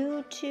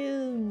 You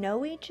two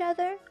know each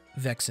other?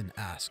 Vexen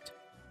asked.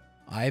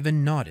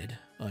 Ivan nodded,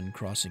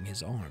 uncrossing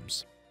his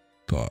arms.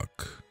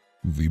 Tak,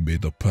 we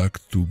made a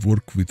pact to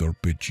work with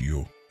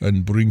Arpeggio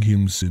and bring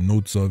him the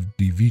notes of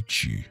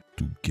Divici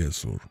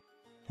together.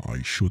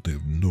 I should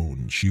have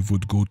known she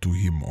would go to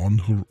him on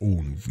her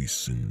own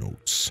with the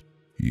notes,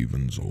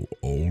 even though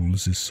all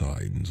the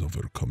signs of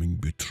her coming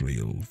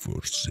betrayal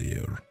were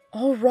there.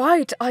 All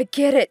right, I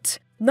get it.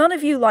 None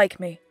of you like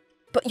me,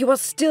 but you are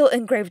still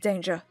in grave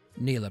danger.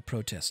 Neyla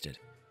protested.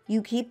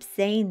 You keep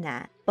saying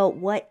that, but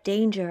what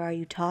danger are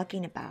you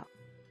talking about?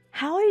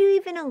 How are you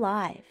even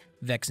alive?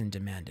 Vexen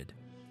demanded.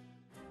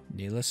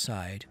 Neyla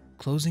sighed,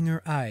 closing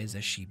her eyes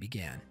as she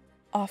began.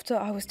 After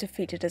I was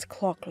defeated as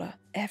Clockler,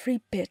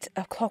 every bit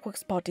of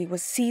Clockwerk's body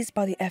was seized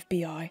by the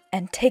FBI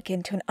and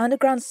taken to an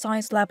underground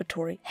science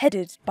laboratory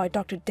headed by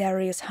Dr.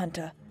 Darius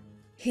Hunter.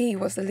 He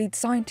was the lead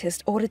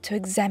scientist ordered to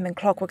examine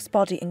Clockwerk's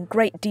body in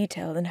great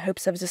detail in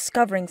hopes of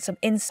discovering some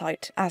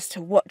insight as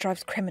to what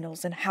drives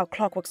criminals and how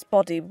Clockwerk's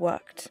body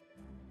worked.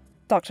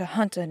 Dr.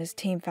 Hunter and his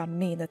team found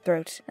me in the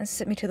throat and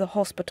sent me to the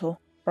hospital,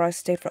 where I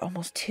stayed for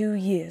almost 2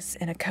 years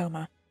in a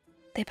coma.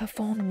 They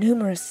performed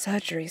numerous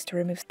surgeries to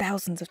remove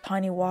thousands of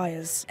tiny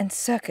wires and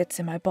circuits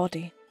in my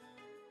body.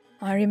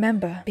 I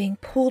remember being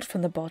pulled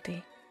from the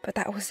body, but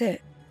that was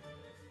it.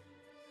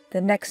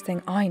 The next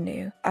thing I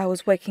knew, I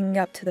was waking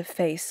up to the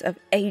face of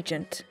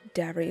Agent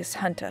Darius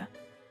Hunter.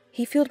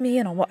 He filled me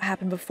in on what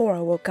happened before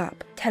I woke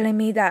up, telling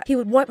me that he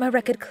would wipe my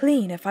record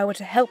clean if I were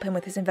to help him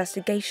with his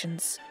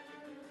investigations.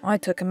 I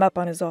took him up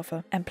on his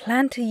offer and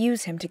planned to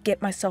use him to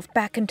get myself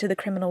back into the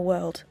criminal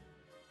world.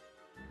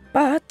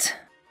 But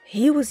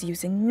he was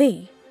using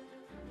me.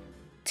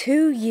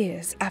 2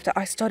 years after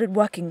I started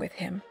working with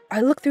him,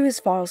 I looked through his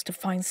files to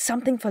find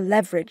something for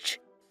leverage.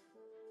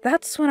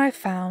 That's when I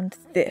found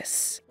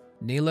this.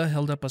 Neyla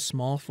held up a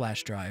small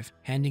flash drive,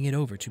 handing it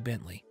over to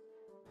Bentley.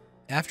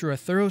 After a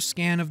thorough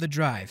scan of the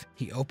drive,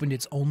 he opened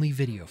its only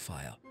video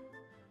file.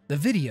 The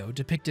video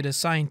depicted a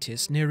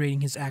scientist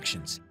narrating his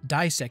actions,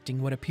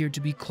 dissecting what appeared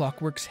to be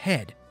Clockwerk's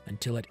head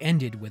until it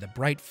ended with a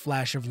bright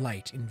flash of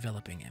light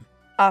enveloping him.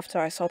 After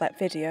I saw that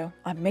video,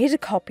 I made a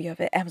copy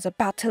of it and was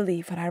about to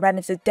leave when I ran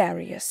into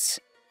Darius.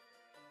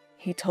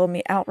 He told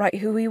me outright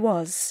who he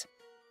was.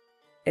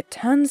 It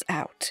turns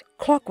out,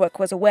 Clockwerk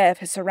was aware of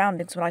his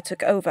surroundings when I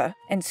took over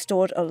and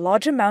stored a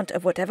large amount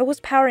of whatever was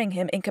powering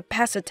him in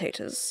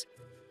capacitors.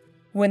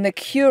 When the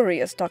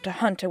curious Dr.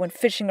 Hunter went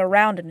fishing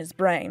around in his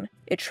brain,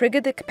 it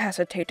triggered the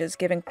capacitors,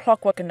 giving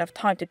Clockwerk enough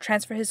time to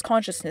transfer his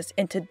consciousness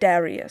into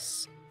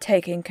Darius,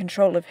 taking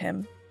control of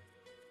him.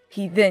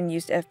 He then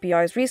used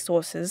FBI's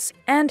resources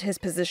and his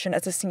position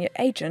as a senior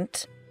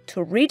agent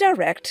to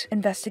redirect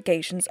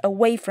investigations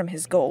away from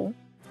his goal,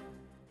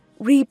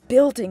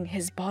 rebuilding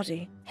his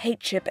body, hate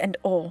chip and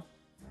all.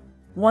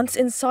 Once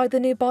inside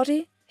the new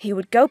body, he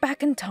would go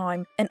back in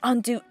time and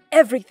undo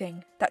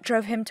everything that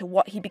drove him to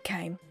what he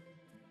became.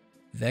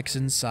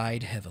 Vexen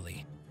sighed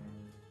heavily.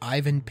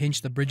 Ivan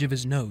pinched the bridge of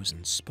his nose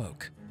and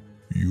spoke.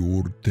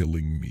 You're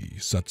telling me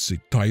that the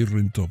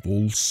tyrant of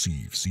all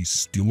thieves is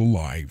still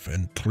alive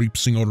and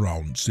traipsing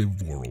around the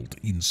world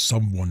in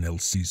someone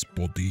else's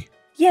body?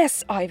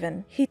 Yes,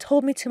 Ivan, he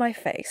told me to my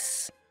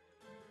face.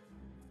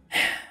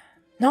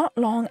 Not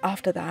long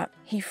after that,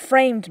 he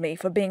framed me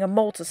for being a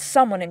mole to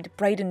someone named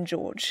Braden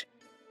George.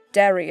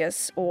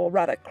 Darius, or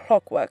rather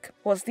Clockwerk,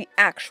 was the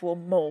actual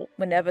mole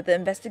whenever the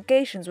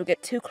investigations would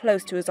get too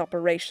close to his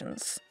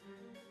operations.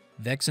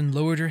 Vexen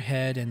lowered her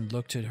head and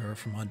looked at her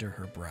from under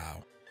her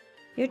brow.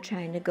 You're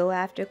trying to go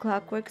after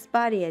Clockwerk's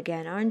body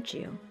again, aren't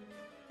you?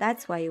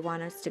 That's why you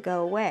want us to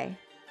go away.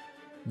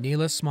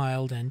 Neyla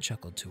smiled and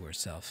chuckled to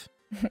herself.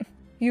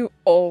 You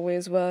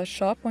always were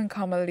sharp one,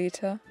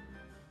 Carmelita.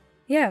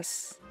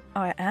 Yes,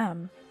 I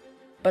am.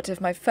 But if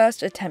my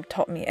first attempt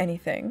taught me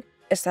anything,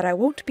 it's that I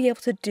won't be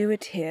able to do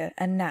it here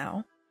and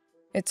now.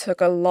 It took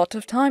a lot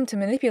of time to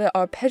manipulate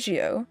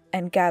arpeggio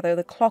and gather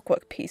the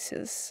clockwork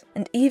pieces,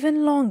 and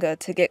even longer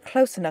to get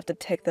close enough to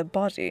take the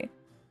body.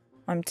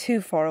 I'm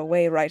too far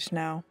away right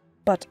now,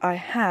 but I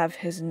have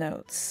his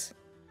notes.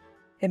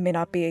 It may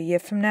not be a year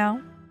from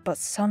now, but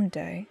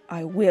someday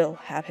I will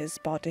have his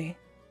body.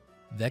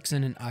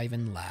 Vexen and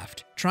Ivan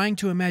laughed, trying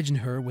to imagine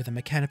her with a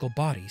mechanical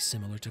body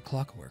similar to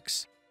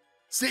Clockwerk's.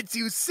 Since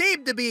you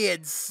seem to be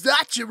in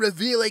such a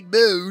revealing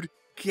mood,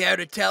 care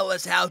to tell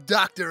us how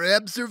Dr.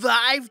 M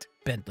survived?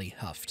 Bentley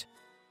huffed.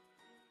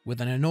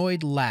 With an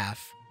annoyed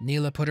laugh,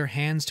 Neyla put her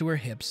hands to her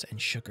hips and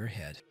shook her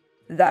head.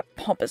 That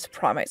pompous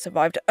primate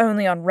survived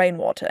only on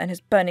rainwater and his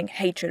burning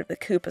hatred of the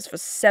Coopers for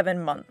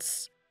 7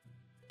 months.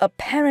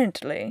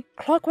 Apparently,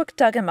 Clockwerk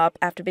dug him up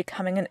after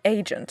becoming an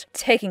agent,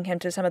 taking him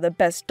to some of the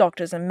best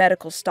doctors and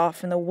medical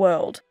staff in the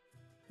world.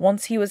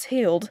 Once he was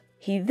healed,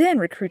 he then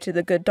recruited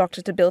the good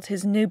doctor to build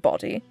his new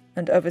body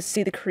and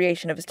oversee the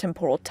creation of his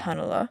Temporal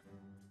Tunneler.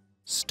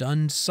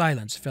 Stunned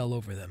silence fell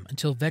over them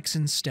until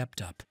Vexen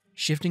stepped up,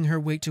 shifting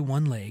her weight to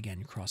one leg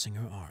and crossing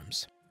her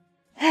arms.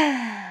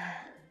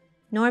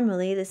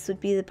 Normally, this would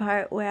be the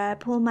part where I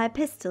pull my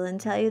pistol and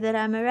tell you that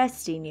I'm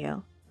arresting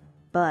you.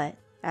 But,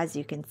 as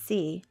you can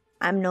see,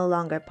 I'm no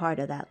longer part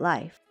of that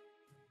life.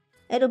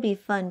 It'll be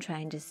fun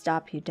trying to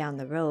stop you down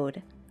the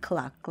road,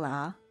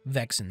 Clockla,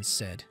 Vexen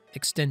said,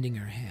 extending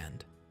her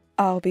hand.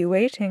 I'll be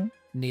waiting.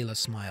 Neyla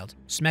smiled,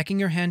 smacking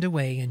her hand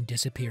away and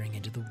disappearing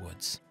into the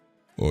woods.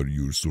 Are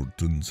you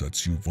certain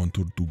that you want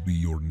her to be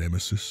your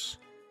nemesis?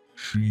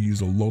 She is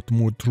a lot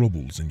more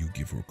trouble than you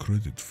give her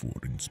credit for,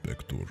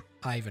 Inspector.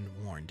 Ivan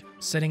warned,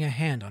 setting a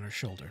hand on her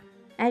shoulder.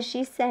 As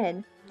she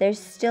said, there's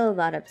still a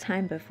lot of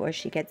time before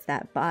she gets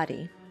that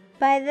body.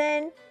 By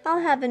then, I'll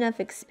have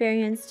enough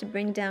experience to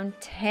bring down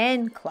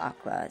 10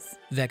 Clocklas,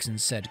 Vexen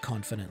said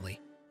confidently.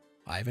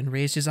 Ivan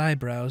raised his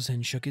eyebrows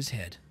and shook his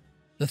head.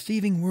 The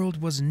thieving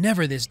world was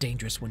never this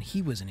dangerous when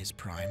he was in his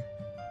prime.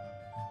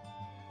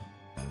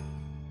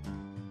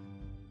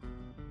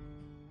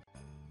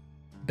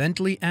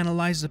 Bentley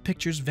analyzed the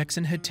pictures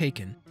Vexen had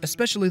taken,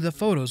 especially the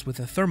photos with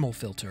a thermal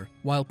filter,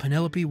 while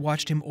Penelope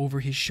watched him over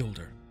his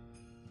shoulder.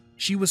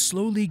 She was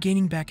slowly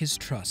gaining back his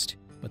trust,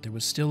 but there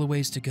was still a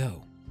ways to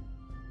go.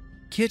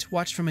 Kit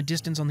watched from a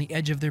distance on the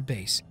edge of their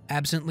base,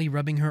 absently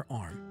rubbing her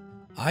arm.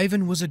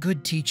 Ivan was a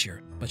good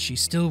teacher, but she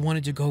still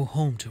wanted to go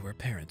home to her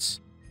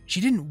parents.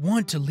 She didn't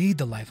want to lead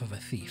the life of a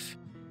thief.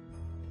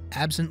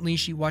 Absently,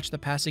 she watched the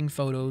passing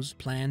photos,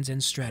 plans,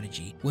 and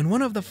strategy, when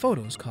one of the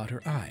photos caught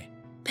her eye.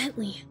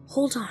 Bentley,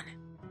 hold on.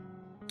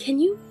 Can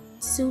you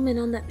zoom in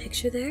on that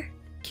picture there?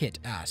 Kit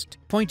asked,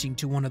 pointing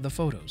to one of the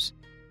photos.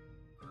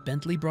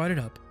 Bentley brought it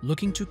up,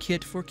 looking to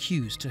Kit for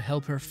cues to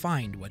help her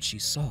find what she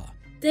saw.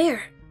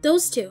 There,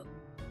 those two.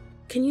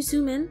 Can you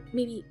zoom in?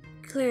 Maybe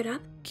clear it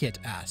up? Kit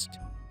asked.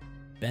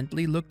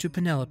 Bentley looked to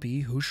Penelope,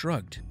 who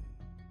shrugged.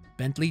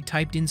 Bentley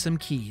typed in some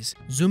keys,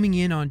 zooming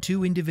in on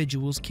 2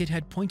 individuals Kit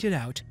had pointed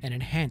out and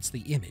enhanced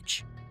the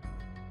image.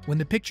 When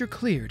the picture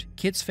cleared,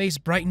 Kit's face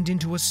brightened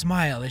into a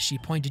smile as she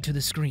pointed to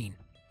the screen.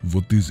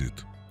 What is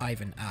it?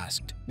 Ivan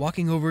asked,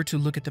 walking over to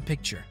look at the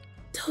picture.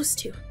 Those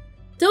two.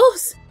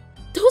 Those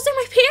are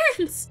my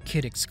parents!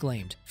 Kit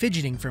exclaimed,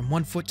 fidgeting from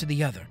one foot to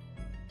the other.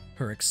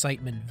 Her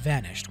excitement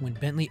vanished when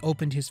Bentley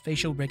opened his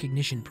facial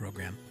recognition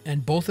program,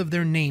 and both of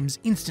their names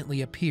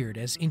instantly appeared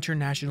as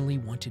internationally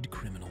wanted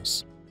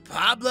criminals.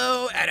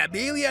 Pablo and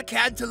Amelia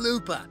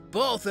Cantalupa,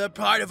 both are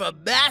part of a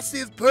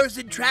massive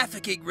person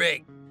trafficking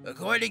ring.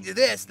 According to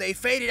this, they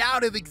faded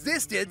out of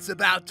existence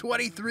about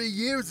 23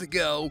 years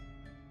ago.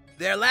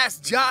 Their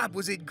last job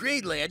was in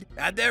Greenland,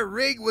 and their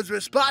ring was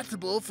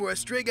responsible for a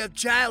string of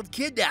child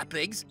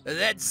kidnappings and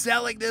then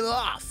selling them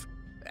off.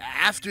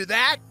 After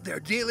that, their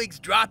dealings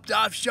dropped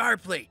off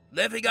sharply,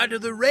 living under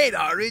the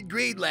radar in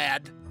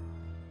Greenland.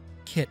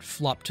 Kit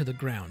flopped to the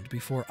ground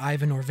before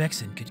Ivan or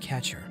Vexen could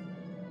catch her.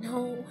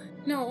 No.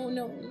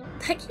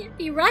 That can't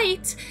be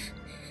right.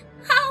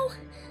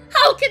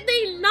 How could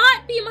they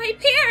not be my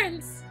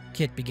parents?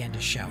 Kit began to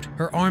shout,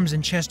 her arms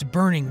and chest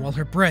burning while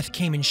her breath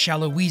came in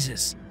shallow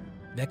wheezes.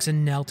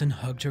 Vexen knelt and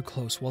hugged her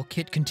close while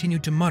Kit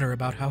continued to mutter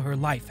about how her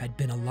life had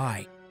been a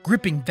lie,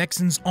 gripping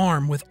Vexen's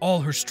arm with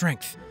all her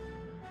strength.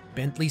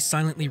 Bentley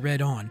silently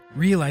read on,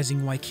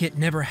 realizing why Kit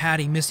never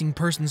had a missing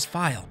persons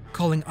file,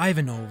 calling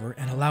Ivan over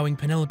and allowing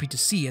Penelope to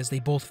see as they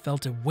both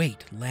felt a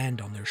weight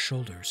land on their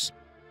shoulders.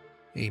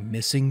 A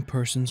missing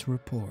persons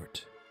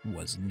report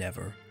was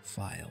never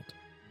filed.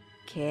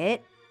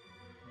 Kit,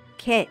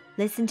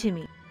 listen to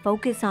me.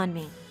 Focus on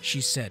me,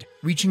 she said,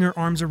 reaching her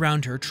arms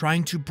around her,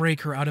 trying to break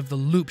her out of the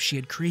loop she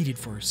had created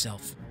for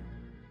herself.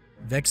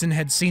 Vexen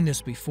had seen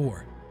this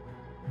before.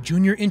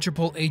 Junior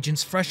Interpol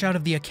agents fresh out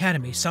of the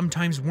academy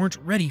sometimes weren't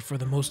ready for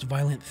the most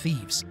violent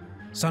thieves.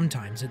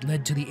 Sometimes it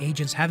led to the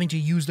agents having to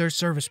use their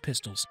service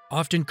pistols,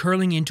 often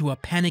curling into a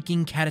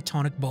panicking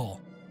catatonic ball.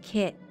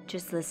 Kit,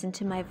 just listen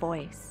to my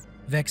voice.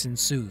 Vexen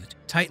soothed,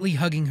 tightly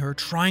hugging her,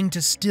 trying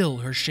to still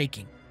her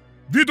shaking.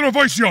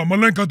 Vidrovaisia,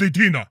 malenka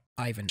detina!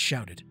 Ivan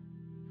shouted.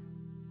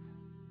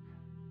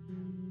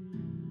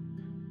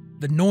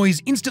 The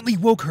noise instantly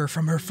woke her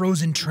from her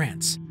frozen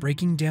trance,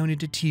 breaking down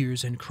into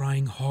tears and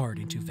crying hard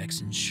into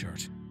Vexen's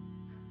shirt.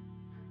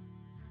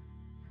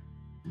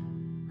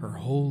 Her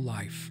whole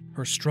life,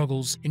 her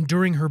struggles,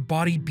 enduring her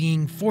body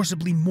being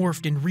forcibly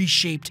morphed and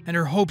reshaped, and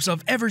her hopes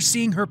of ever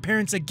seeing her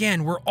parents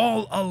again were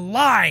all a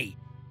lie!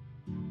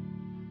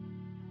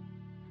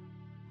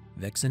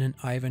 Vexen and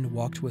Ivan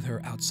walked with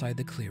her outside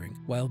the clearing,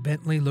 while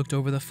Bentley looked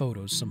over the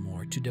photos some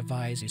more to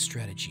devise a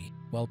strategy,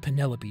 while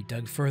Penelope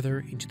dug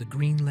further into the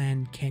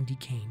Greenland candy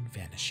cane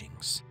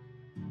vanishings.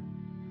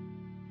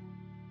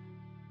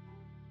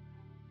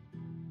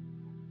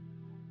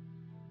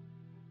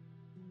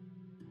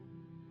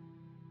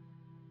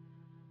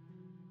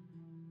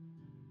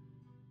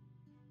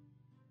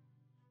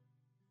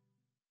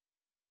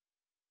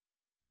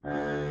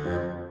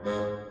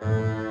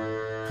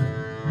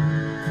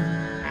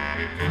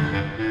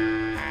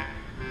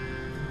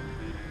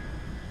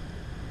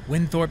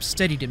 Winthorpe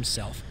steadied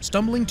himself,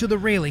 stumbling to the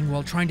railing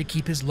while trying to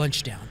keep his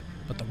lunch down,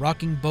 but the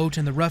rocking boat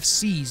and the rough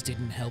seas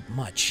didn't help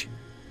much.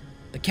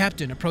 The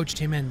captain approached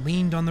him and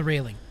leaned on the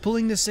railing,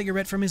 pulling the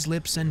cigarette from his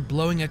lips and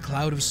blowing a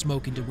cloud of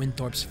smoke into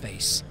Winthorpe's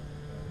face.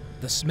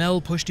 The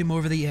smell pushed him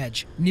over the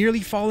edge,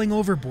 nearly falling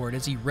overboard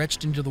as he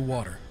retched into the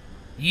water.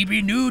 "Ye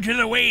be new to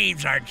the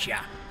waves, aren't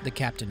ya?" the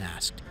captain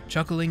asked,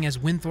 chuckling as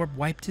Winthorpe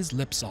wiped his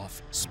lips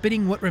off,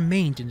 spitting what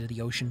remained into the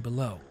ocean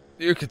below.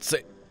 You could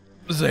say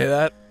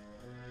that.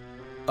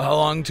 How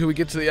long till we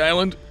get to the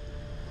island?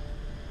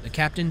 The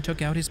captain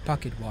took out his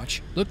pocket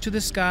watch, looked to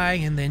the sky,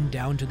 and then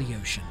down to the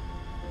ocean.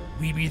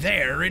 "We be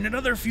there in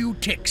another few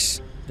ticks,"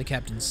 the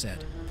captain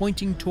said,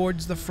 pointing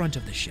towards the front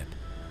of the ship.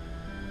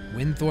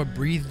 Winthorpe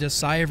breathed a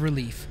sigh of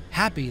relief,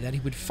 happy that he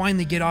would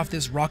finally get off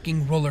this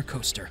rocking roller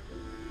coaster.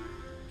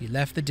 He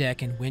left the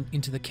deck and went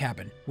into the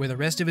cabin, where the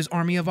rest of his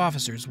army of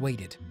officers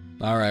waited.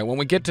 Alright, when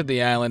we get to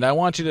the island, I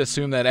want you to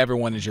assume that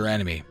everyone is your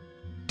enemy.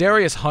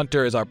 Darius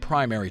Hunter is our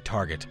primary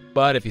target,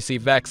 but if you see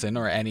Vexen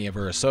or any of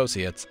her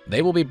associates,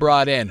 they will be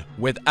brought in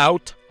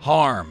without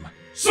harm.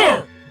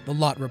 "Sir!" the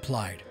lot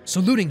replied,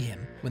 saluting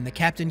him when the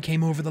captain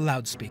came over the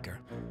loudspeaker.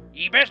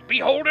 "Ye best be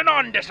holding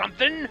on to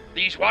something.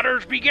 These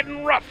waters be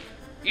getting rough.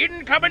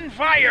 Incoming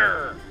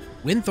fire!"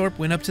 Winthorpe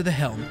went up to the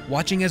helm,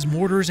 watching as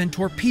mortars and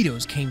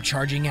torpedoes came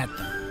charging at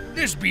them.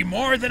 "This be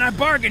more than I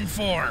bargained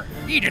for.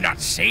 Ye did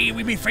not say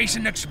we be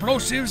facing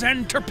explosives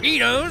and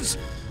torpedoes."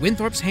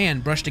 Winthorpe's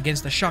hand brushed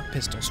against the shock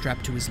pistol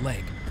strapped to his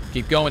leg.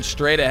 Keep going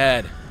straight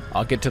ahead.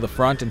 I'll get to the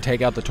front and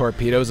take out the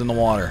torpedoes in the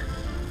water.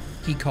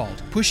 He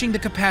called, pushing the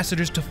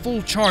capacitors to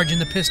full charge in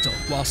the pistol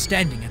while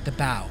standing at the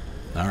bow.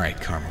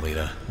 Alright,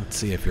 Carmelita, let's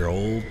see if your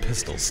old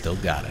pistol still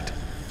got it.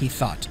 He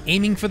thought,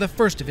 aiming for the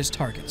first of his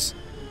targets.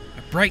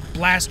 A bright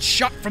blast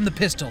shot from the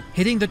pistol,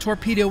 hitting the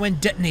torpedo and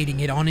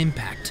detonating it on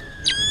impact.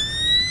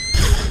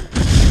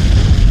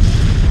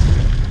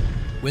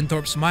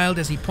 Winthorpe smiled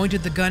as he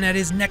pointed the gun at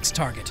his next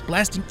target,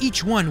 blasting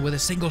each one with a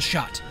single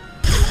shot.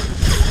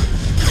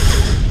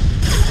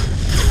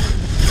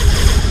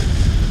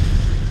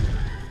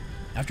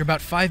 After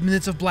about 5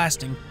 minutes of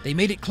blasting, they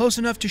made it close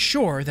enough to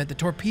shore that the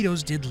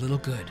torpedoes did little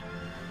good.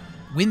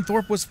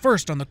 Winthorpe was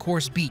first on the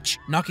coarse beach,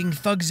 knocking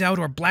thugs out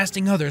or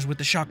blasting others with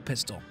the shock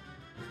pistol.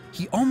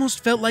 He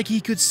almost felt like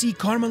he could see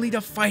Carmelita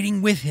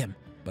fighting with him,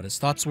 but his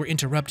thoughts were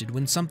interrupted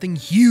when something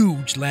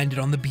huge landed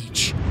on the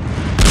beach.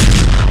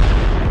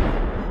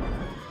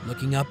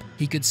 Looking up,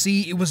 he could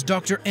see it was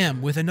Dr.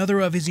 M with another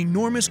of his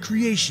enormous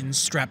creations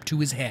strapped to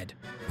his head.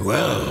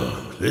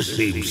 Well, this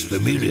seems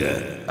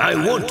familiar. I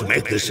won't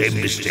make the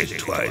same mistake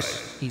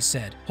twice, he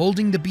said,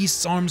 holding the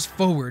beast's arms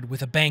forward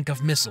with a bank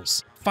of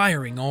missiles,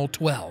 firing all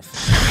 12.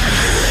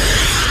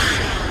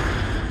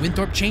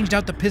 Winthorpe changed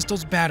out the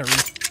pistol's battery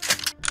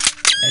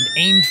and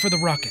aimed for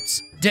the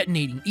rockets,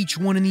 detonating each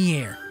one in the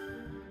air.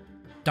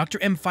 Dr.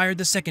 M fired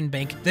the second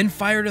bank, then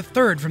fired a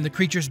third from the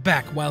creature's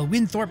back while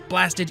Winthorpe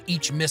blasted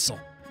each missile.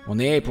 When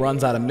the ape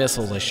runs out of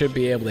missiles, I should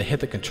be able to hit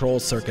the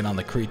control circuit on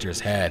the creature's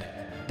head.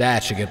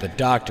 That should get the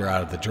doctor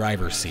out of the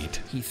driver's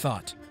seat, he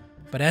thought.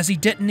 But as he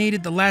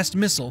detonated the last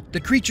missile, the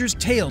creature's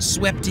tail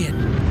swept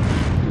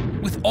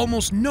in. With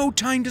almost no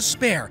time to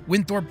spare,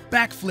 Winthorpe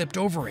backflipped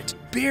over it,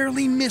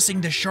 barely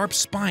missing the sharp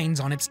spines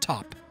on its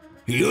top.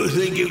 You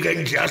think you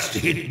can just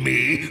hit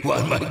me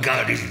while my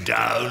guard is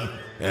down?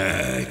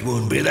 It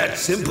won't be that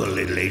simple,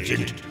 little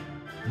agent.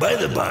 By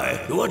the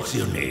by, what's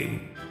your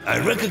name? I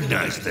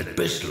recognize that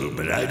pistol,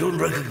 but I don't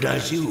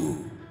recognize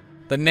you.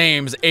 The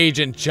name's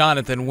Agent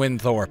Jonathan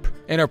Winthorpe,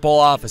 Interpol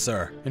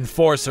officer,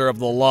 enforcer of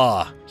the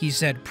law, he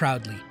said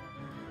proudly.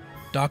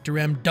 Dr.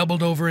 M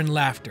doubled over in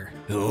laughter.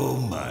 Oh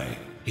my,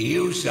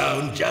 you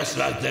sound just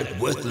like that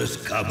worthless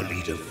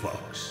Carmelita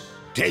fox.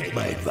 Take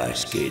my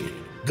advice, kid.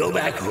 Go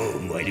back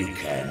home while you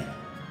can.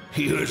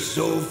 You're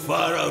so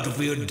far out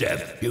of your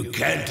depth, you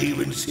can't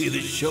even see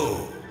the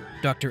show,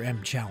 Dr.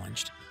 M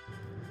challenged.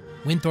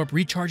 Winthrop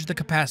recharged the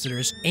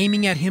capacitors,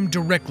 aiming at him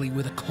directly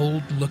with a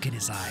cold look in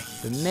his eye.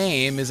 The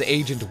name is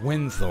Agent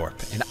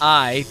Winthrop, and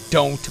I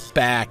don't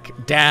back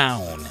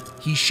down,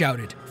 he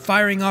shouted,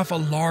 firing off a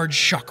large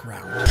shock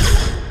round.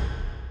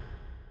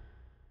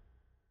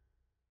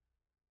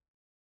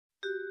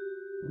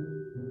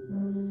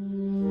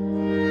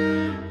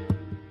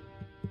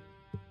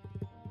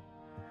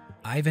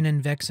 Ivan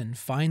and Vexen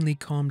finally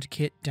calmed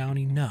Kit down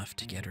enough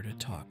to get her to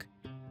talk.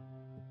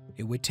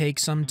 It would take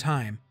some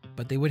time,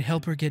 but they would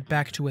help her get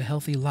back to a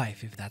healthy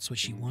life if that's what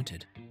she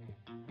wanted.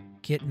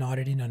 Kit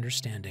nodded in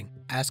understanding,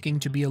 asking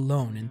to be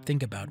alone and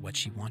think about what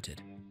she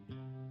wanted.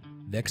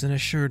 Vexen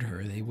assured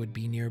her they would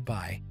be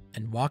nearby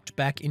and walked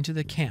back into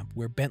the camp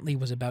where Bentley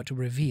was about to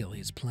reveal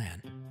his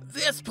plan.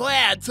 This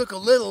plan took a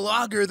little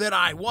longer than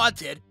I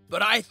wanted,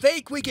 but I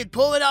think we can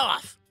pull it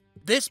off.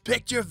 This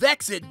picture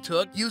Vexen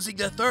took using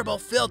the thermal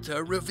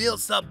filter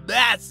reveals some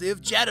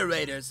massive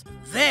generators.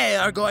 They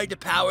are going to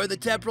power the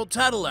Temporal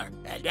Tunneler.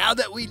 And now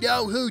that we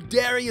know who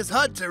Darius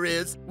Hunter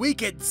is, we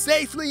can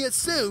safely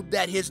assume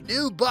that his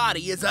new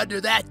body is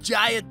under that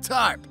giant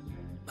tarp.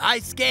 My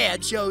scan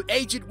showed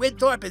Agent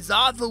Winthrop is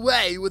on the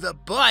way with a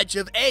bunch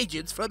of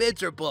agents from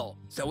Interpol.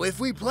 So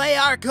if we play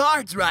our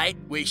cards right,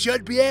 we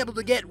should be able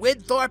to get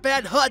Winthrop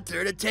and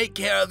Hunter to take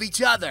care of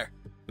each other.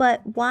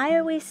 But why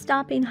are we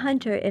stopping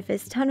Hunter if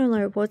his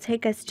tunneler will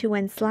take us to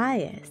when Sly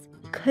is?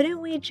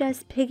 Couldn't we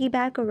just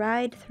piggyback a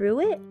ride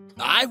through it?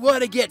 I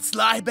want to get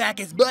Sly back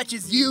as much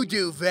as you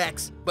do,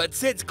 Vex. But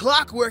since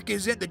Clockwerk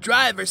is in the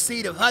driver's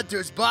seat of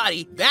Hunter's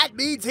body, that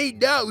means he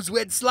knows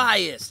when Sly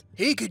is.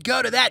 He could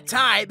go to that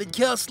time and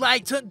kill Sly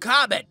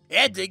Tutankhamun,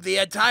 ending the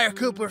entire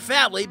Cooper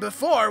family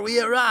before we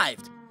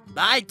arrived.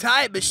 My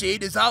time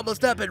machine is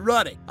almost up and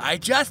running. I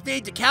just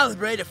need to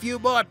calibrate a few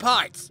more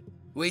parts.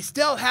 We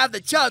still have the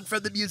chunk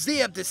from the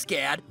museum to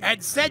scan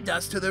and send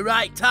us to the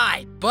right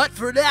time. But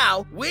for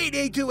now, we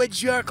need to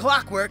ensure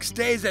Clockwerk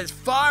stays as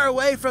far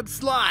away from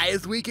Sly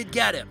as we can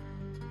get him.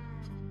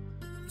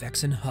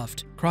 Vexen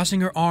huffed, crossing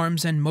her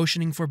arms and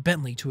motioning for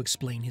Bentley to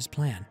explain his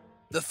plan.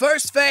 The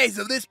first phase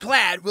of this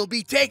plan will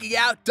be taking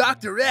out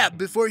Dr. M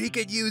before he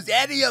can use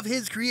any of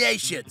his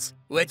creations,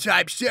 which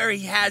I'm sure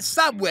he has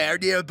somewhere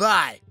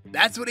nearby.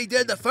 That's what he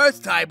did the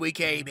first time we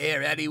came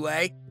here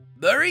anyway.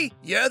 Murray,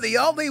 you're the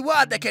only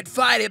one that can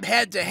fight him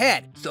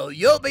head-to-head, so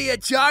you'll be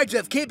in charge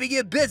of keeping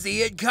him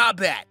busy in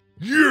combat.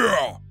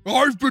 Yeah,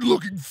 I've been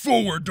looking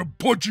forward to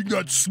punching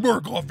that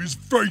smirk off his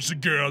face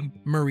again,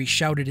 Murray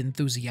shouted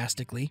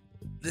enthusiastically.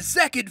 The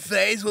second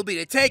phase will be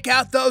to take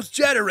out those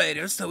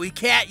generators so we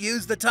can't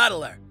use the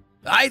tunneler.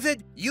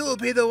 Ivan, you will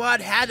be the one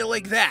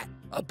handling that.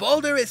 A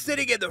boulder is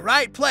sitting in the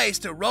right place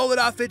to roll it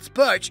off its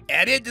perch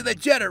and into the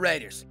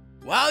generators.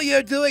 While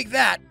you're doing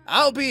that,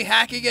 I'll be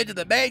hacking into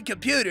the main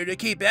computer to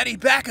keep any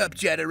backup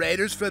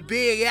generators from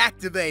being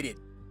activated.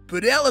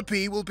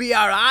 Penelope will be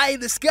our eye in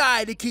the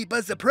sky to keep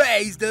us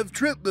appraised of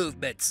troop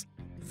movements.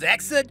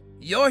 Vexen,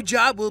 your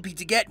job will be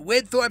to get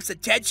Winthorpe's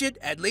attention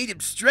and lead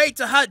him straight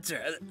to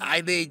Hunter,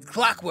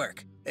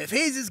 Clockwerk. If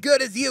he's as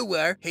good as you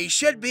were, he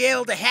should be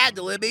able to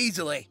handle him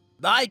easily.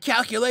 My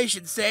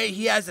calculations say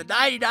he has a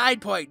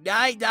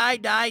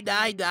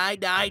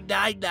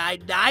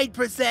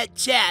 99.9999999%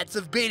 chance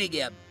of beating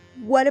him.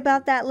 What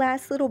about that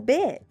last little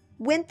bit?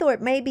 Winthrop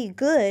may be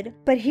good,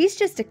 but he's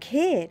just a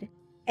kid.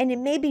 And it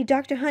may be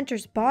Dr.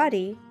 Hunter's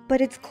body,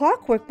 but it's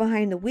Clockwerk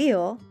behind the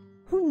wheel.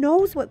 Who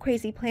knows what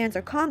crazy plans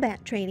or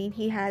combat training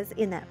he has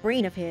in that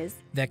brain of his?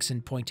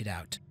 Vexen pointed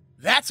out.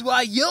 That's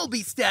why you'll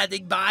be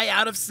standing by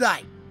out of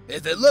sight.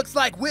 If it looks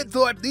like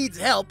Winthrop needs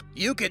help,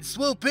 you can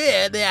swoop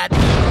in and...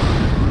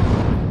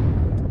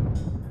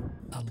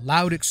 A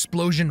loud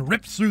explosion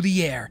ripped through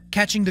the air,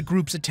 catching the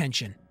group's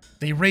attention.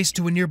 They raced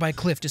to a nearby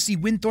cliff to see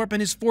Winthrop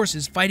and his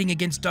forces fighting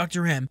against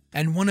Dr. M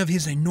and one of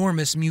his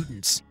enormous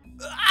mutants.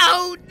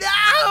 Oh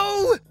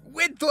no!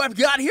 Winthrop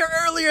got here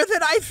earlier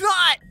than I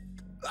thought!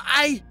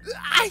 I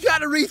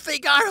gotta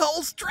rethink our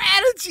whole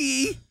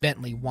strategy!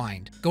 Bentley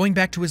whined, going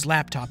back to his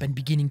laptop and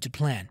beginning to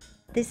plan.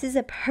 This is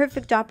a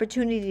perfect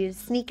opportunity to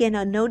sneak in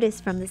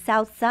unnoticed from the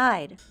south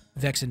side,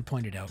 Vexen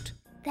pointed out.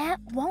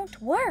 That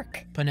won't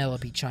work.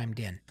 Penelope chimed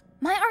in.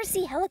 My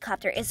RC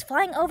helicopter is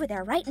flying over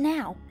there right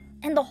now,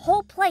 and the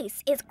whole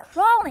place is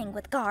crawling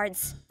with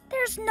guards.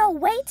 There's no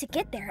way to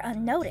get there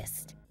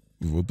unnoticed.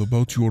 What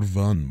about your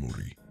van,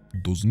 Murray?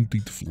 Doesn't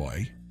it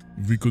fly?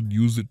 We could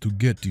use it to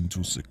get into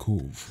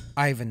Sekov.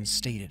 Ivan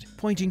stated,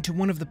 pointing to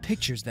one of the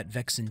pictures that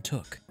Vexen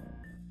took.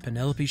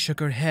 Penelope shook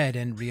her head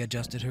and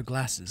readjusted her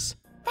glasses.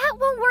 That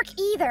won't work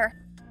either.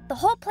 The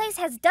whole place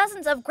has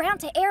dozens of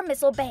ground-to-air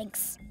missile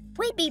banks.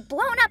 We'd be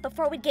blown up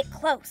before we get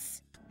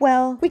close.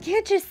 Well, we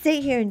can't just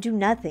sit here and do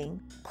nothing.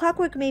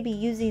 Clockwerk may be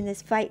using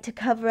this fight to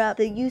cover up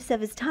the use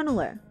of his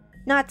tunneler.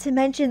 Not to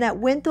mention that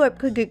Winthrop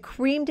could get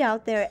creamed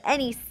out there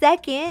any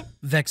second.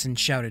 Vexen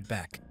shouted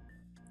back.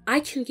 I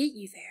can get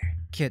you there,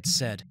 Kit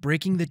said,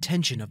 breaking the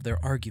tension of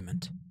their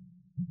argument.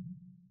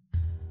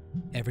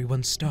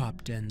 Everyone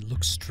stopped and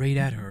looked straight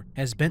at her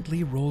as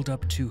Bentley rolled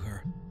up to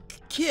her.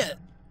 Kit,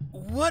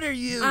 what are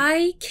you...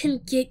 I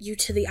can get you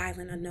to the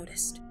island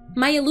unnoticed.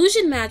 My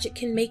illusion magic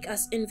can make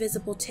us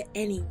invisible to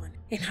anyone,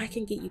 and I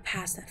can get you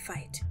past that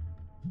fight.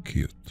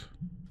 Kit,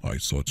 I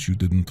thought you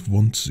didn't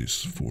want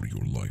this for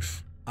your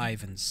life,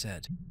 Ivan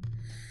said.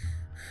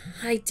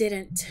 I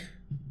didn't.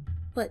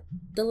 But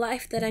the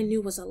life that I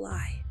knew was a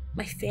lie.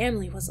 My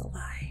family was a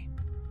lie.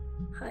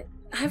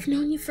 I've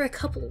known you for a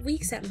couple of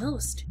weeks at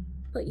most,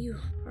 but you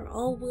are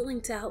all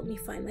willing to help me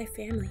find my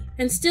family,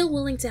 and still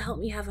willing to help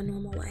me have a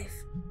normal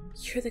life.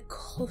 You're the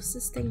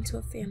closest thing to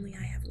a family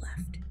I have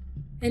left.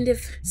 And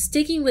if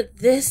sticking with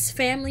this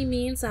family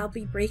means I'll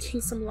be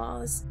breaking some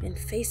laws and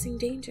facing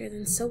danger,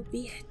 then so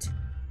be it.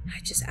 I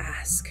just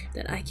ask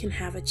that I can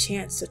have a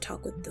chance to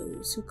talk with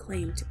those who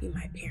claim to be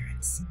my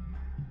parents.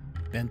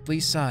 Bentley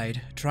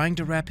sighed, trying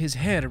to wrap his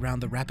head around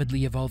the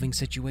rapidly evolving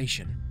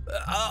situation.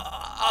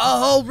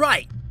 All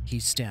right, he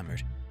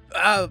stammered.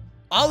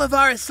 All of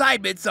our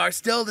assignments are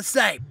still the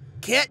same.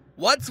 Kit,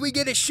 once we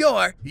get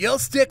ashore, you'll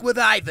stick with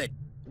Ivan.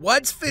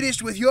 Once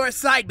finished with your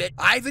assignment,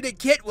 Ivan and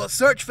Kit will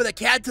search for the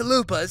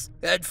cantaloupas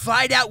and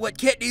find out what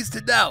Kit needs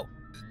to know.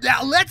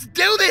 Now let's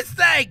do this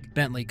thing!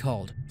 Bentley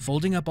called,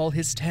 folding up all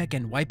his tech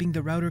and wiping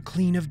the router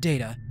clean of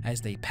data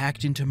as they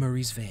packed into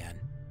Murray's van.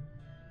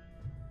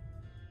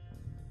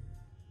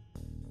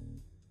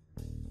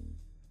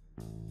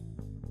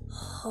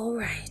 All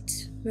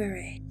right,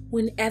 Murray.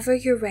 Whenever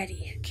you're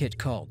ready, Kit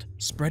called,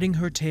 spreading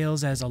her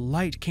tails as a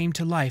light came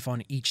to life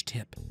on each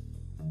tip.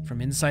 From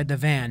inside the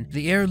van,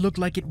 the air looked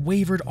like it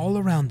wavered all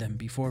around them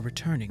before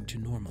returning to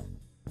normal.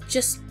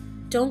 Just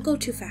don't go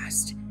too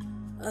fast.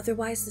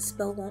 Otherwise, the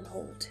spell won't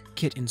hold,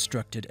 Kit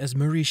instructed as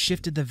Murray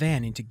shifted the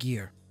van into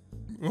gear.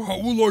 How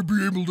will I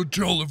be able to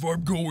tell if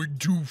I'm going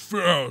too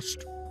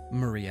fast?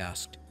 Murray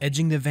asked,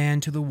 edging the van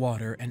to the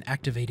water and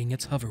activating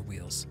its hover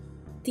wheels.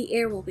 The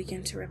air will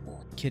begin to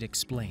ripple, Kit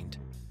explained.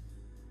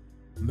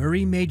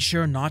 Murray made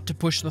sure not to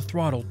push the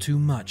throttle too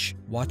much,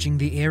 watching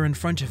the air in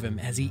front of him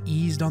as he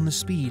eased on the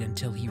speed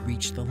until he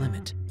reached the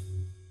limit.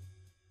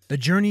 The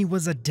journey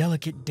was a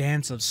delicate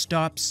dance of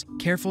stops,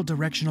 careful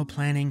directional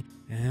planning,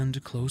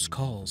 and close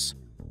calls.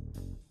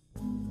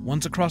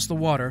 Once across the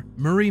water,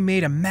 Murray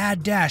made a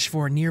mad dash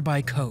for a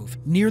nearby cove,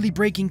 nearly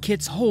breaking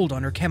Kit's hold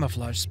on her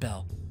camouflage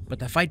spell. But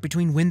the fight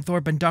between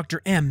Winthorpe and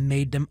Dr. M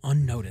made them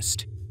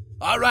unnoticed.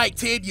 All right,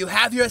 team, you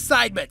have your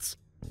assignments.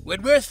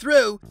 When we're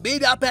through,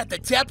 meet up at the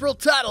Temporal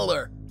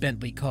Tunneler,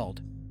 Bentley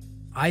called.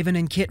 Ivan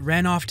and Kit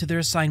ran off to their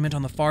assignment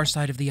on the far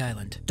side of the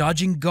island,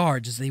 dodging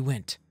guards as they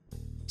went.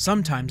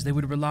 Sometimes they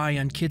would rely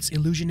on Kit's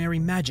illusionary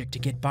magic to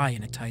get by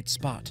in a tight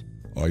spot.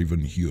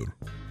 Ivan here.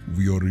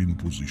 We are in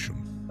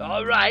position.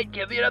 All right,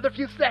 give me another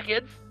few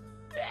seconds.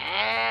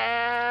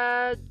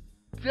 And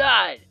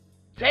done.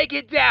 Take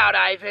it down,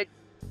 Ivan.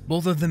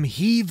 Both of them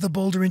heaved the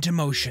boulder into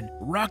motion,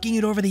 rocking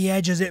it over the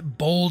edge as it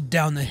bowled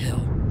down the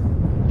hill.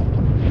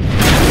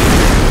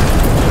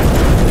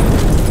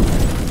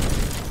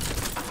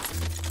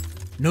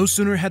 No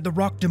sooner had the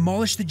rock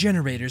demolished the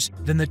generators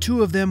than the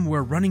two of them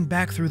were running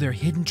back through their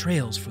hidden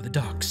trails for the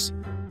docks.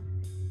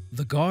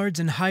 The guards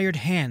and hired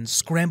hands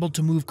scrambled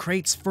to move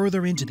crates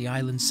further into the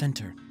island's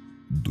center.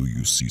 Do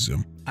you see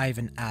them?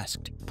 Ivan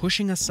asked,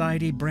 pushing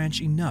aside a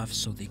branch enough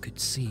so they could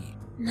see.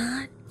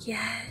 Not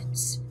yet.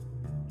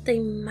 They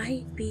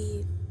might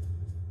be...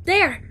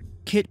 There!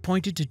 Kit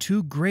pointed to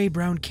two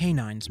gray-brown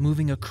canines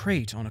moving a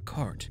crate on a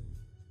cart.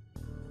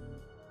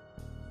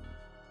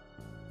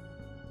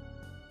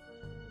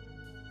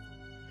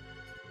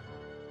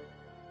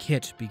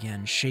 Kit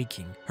began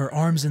shaking. Her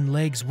arms and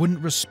legs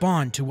wouldn't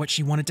respond to what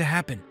she wanted to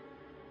happen.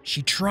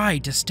 She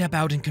tried to step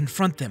out and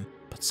confront them,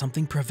 but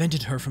something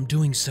prevented her from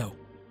doing so.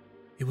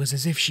 It was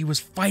as if she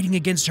was fighting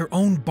against her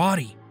own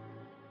body.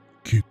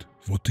 Kit,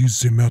 what is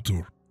the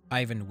matter?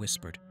 Ivan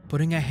whispered,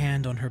 putting a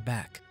hand on her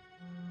back.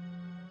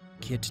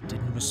 Kit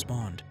didn't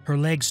respond, her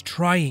legs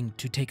trying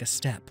to take a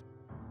step.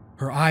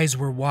 Her eyes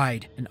were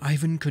wide, and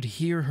Ivan could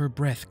hear her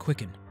breath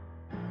quicken.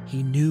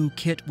 He knew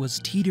Kit was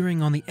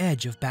teetering on the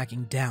edge of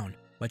backing down,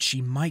 but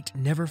she might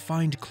never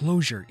find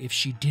closure if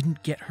she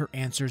didn't get her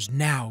answers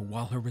now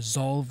while her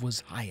resolve was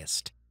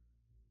highest.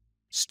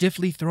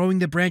 Stiffly throwing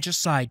the branch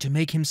aside to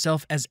make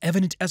himself as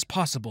evident as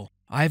possible,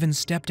 Ivan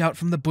stepped out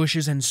from the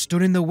bushes and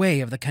stood in the way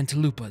of the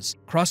cantaloupas,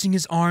 crossing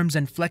his arms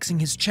and flexing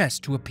his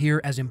chest to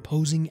appear as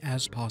imposing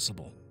as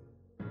possible.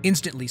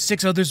 Instantly,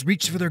 6 others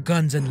reached for their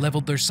guns and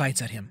leveled their sights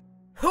at him.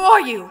 Who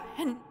are you,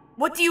 and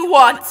what do you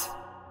want?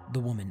 The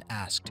woman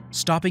asked,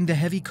 stopping the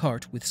heavy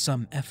cart with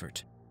some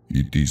effort.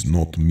 It is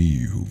not me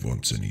who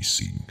wants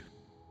anything.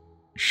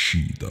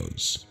 She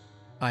does.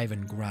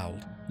 Ivan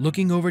growled,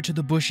 looking over to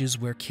the bushes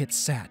where Kit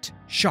sat,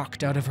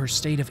 shocked out of her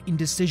state of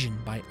indecision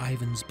by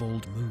Ivan's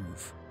bold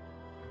move.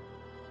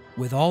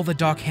 With all the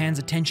dock hands'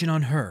 attention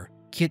on her,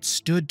 Kit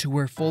stood to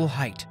her full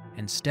height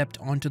and stepped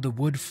onto the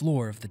wood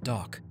floor of the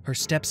dock, her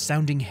steps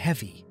sounding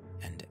heavy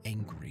and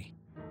angry.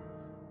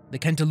 The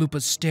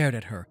cantaloupas stared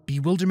at her,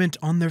 bewilderment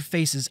on their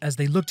faces as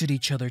they looked at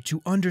each other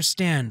to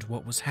understand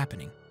what was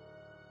happening.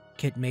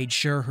 Kit made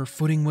sure her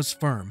footing was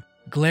firm,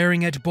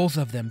 glaring at both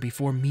of them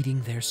before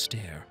meeting their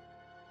stare.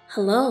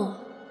 Hello,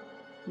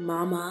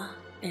 Mama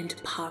and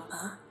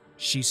Papa,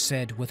 she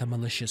said with a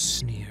malicious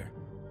sneer.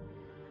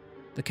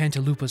 The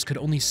Cantaloupas could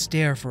only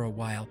stare for a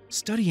while,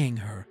 studying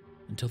her,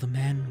 until the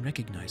man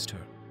recognized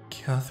her.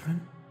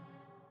 Catherine?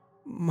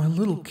 My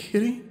little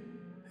kitty?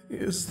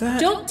 Is that—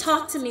 Don't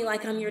talk to me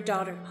like I'm your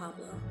daughter,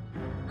 Pablo.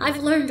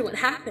 I've learned what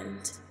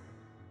happened.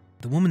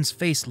 The woman's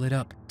face lit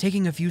up,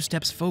 taking a few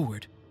steps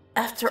forward.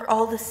 After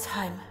all this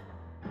time,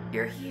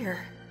 you're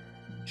here.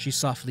 She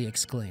softly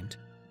exclaimed.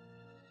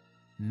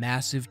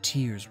 Massive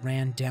tears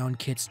ran down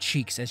Kit's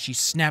cheeks as she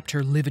snapped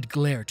her livid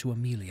glare to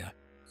Amelia.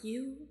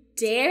 You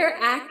dare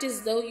act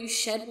as though you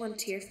shed one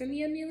tear for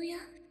me, Amelia?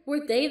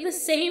 Were they the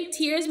same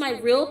tears my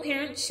real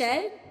parents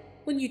shed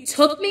when you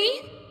took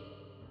me?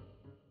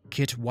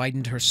 Kit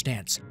widened her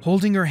stance,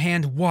 holding her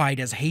hand wide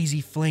as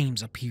hazy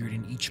flames appeared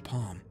in each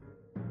palm.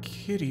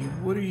 Kitty,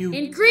 what are you—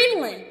 In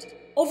Greenland,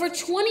 over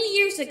 20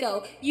 years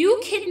ago,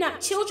 you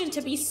kidnapped children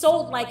to be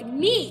sold like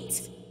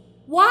meat.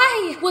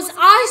 Why was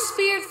I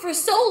spared for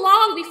so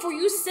long before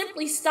you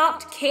simply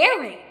stopped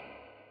caring?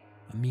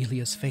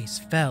 Amelia's face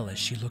fell as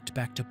she looked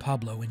back to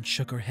Pablo and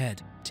shook her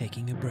head,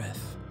 taking a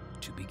breath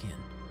to begin.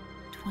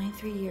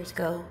 23 years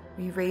ago,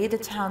 we raided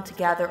a town to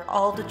gather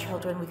all the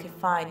children we could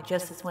find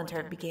just as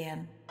winter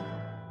began.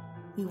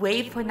 We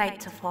waited for night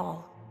to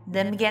fall,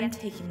 then began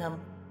taking them.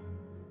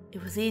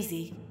 It was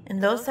easy,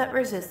 and those that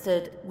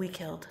resisted, we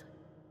killed.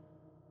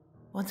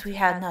 Once we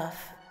had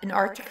enough, an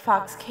Arctic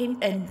fox came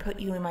and put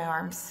you in my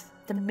arms,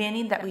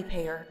 demanding that we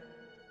pay her.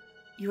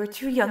 You were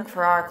too young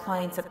for our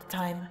clients at the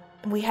time,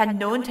 and we had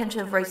no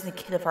intention of raising a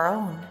kid of our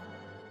own.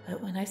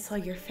 But when I saw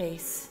your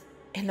face,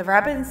 and the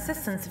rabid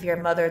insistence of your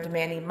mother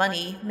demanding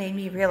money made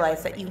me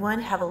realize that you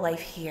wouldn't have a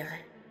life here.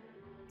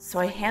 So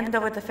I handed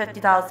over the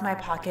 $50 in my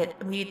pocket,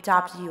 and we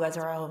adopted you as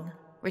our own,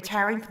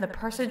 retiring from the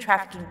person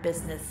trafficking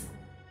business.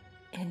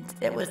 And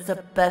it was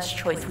the best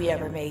choice we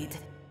ever made.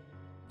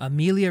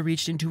 Amelia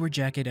reached into her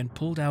jacket and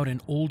pulled out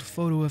an old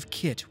photo of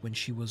Kit when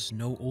she was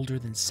no older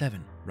than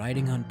 7,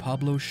 riding on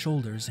Pablo's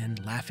shoulders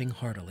and laughing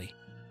heartily.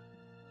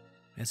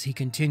 As he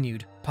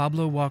continued,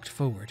 Pablo walked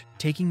forward,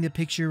 taking the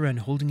picture and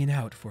holding it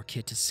out for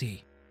Kit to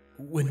see.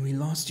 When we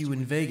lost you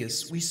in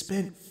Vegas, we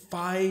spent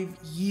 5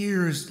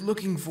 years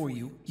looking for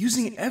you,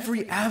 using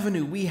every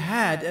avenue we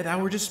had at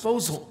our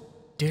disposal.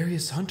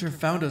 Darius Hunter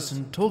found us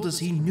and told us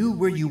he knew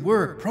where you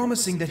were,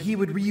 promising that he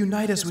would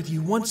reunite us with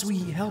you once we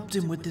helped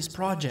him with this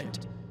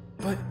project.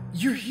 But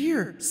you're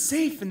here,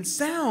 safe and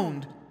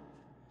sound.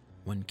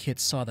 When Kit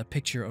saw the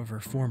picture of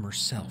her former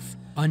self,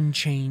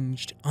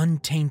 unchanged,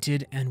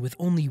 untainted, and with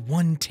only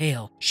one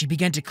tail, she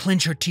began to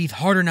clench her teeth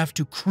hard enough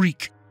to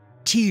creak.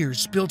 Tears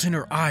spilled in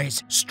her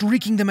eyes,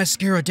 streaking the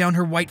mascara down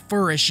her white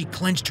fur as she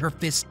clenched her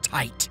fist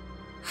tight.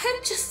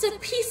 I'm just a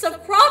piece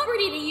of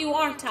property to you,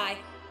 aren't I?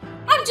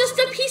 I'm just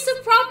a piece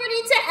of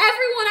property to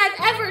everyone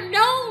I've ever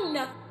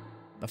known!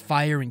 The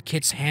fire in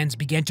Kit's hands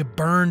began to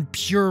burn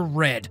pure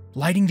red,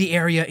 lighting the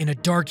area in a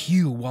dark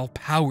hue while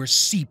power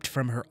seeped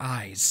from her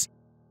eyes.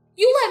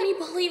 You let me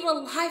believe a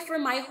lie for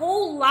my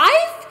whole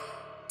life?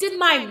 Did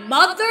my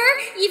mother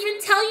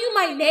even tell you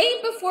my name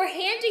before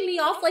handing me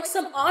off like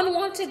some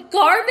unwanted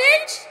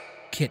garbage?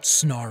 Kit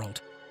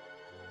snarled.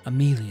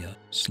 Amelia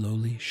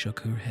slowly shook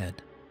her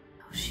head.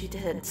 No, she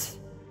didn't.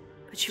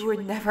 But you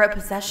were never a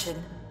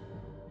possession.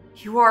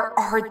 You are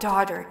our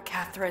daughter,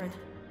 Catherine.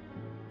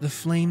 The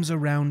flames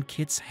around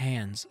Kit's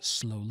hands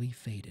slowly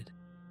faded.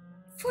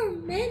 For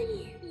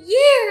many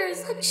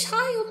years, a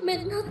child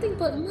meant nothing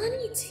but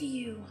money to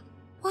you.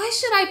 Why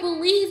should I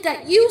believe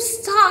that you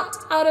stopped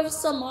out of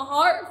some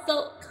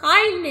heartfelt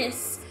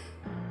kindness?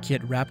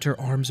 Kit wrapped her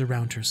arms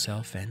around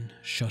herself and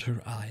shut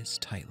her eyes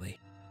tightly.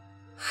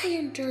 I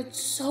endured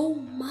so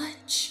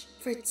much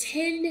for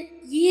 10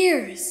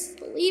 years,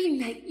 believing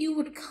that you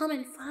would come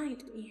and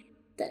find me.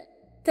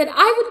 That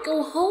I would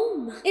go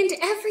home, and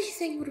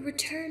everything would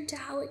return to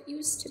how it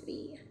used to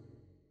be.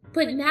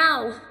 But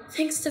now,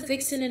 thanks to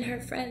Vexen and her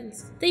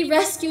friends, they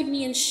rescued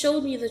me and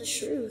showed me the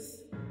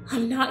truth.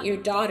 I'm not your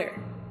daughter.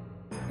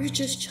 You're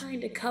just trying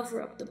to cover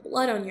up the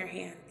blood on your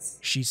hands,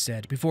 she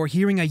said, before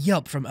hearing a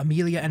yelp from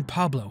Amelia and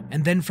Pablo,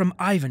 and then from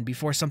Ivan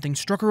before something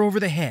struck her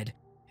over the head,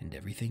 and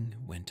everything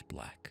went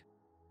black.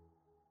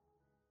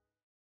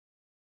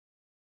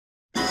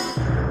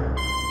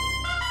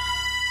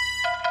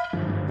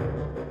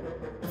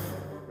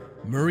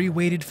 Murray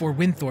waited for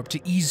Winthorpe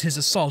to ease his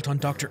assault on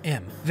Dr.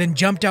 M, then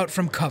jumped out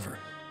from cover.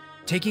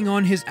 Taking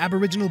on his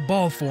aboriginal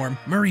ball form,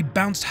 Murray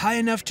bounced high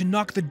enough to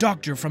knock the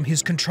doctor from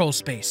his control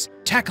space,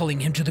 tackling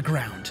him to the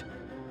ground.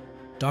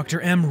 Dr.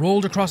 M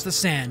rolled across the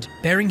sand,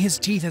 baring his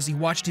teeth as he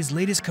watched his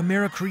latest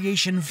Chimera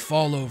creation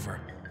fall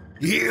over.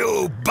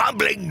 You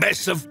bumbling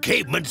mess of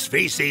caveman's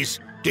faces!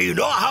 Do you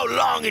know how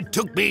long it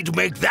took me to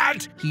make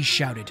that? He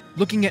shouted,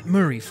 looking at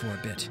Murray for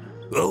a bit.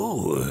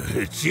 Oh,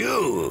 it's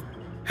you.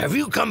 Have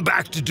you come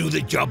back to do the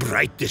job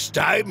right this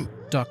time?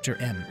 Dr.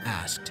 M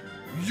asked.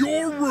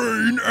 Your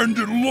reign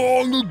ended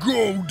long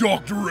ago,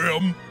 Dr.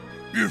 M.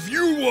 If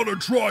you want to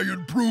try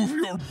and prove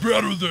you're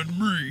better than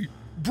me,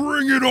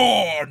 bring it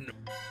on!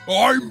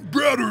 I'm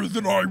better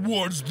than I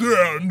was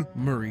then!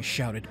 Murray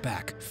shouted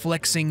back,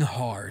 flexing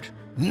hard.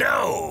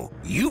 No,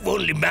 you've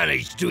only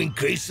managed to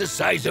increase the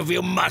size of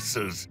your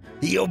muscles.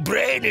 Your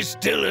brain is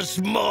still as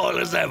small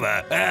as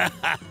ever.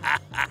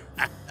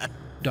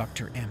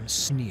 Dr. M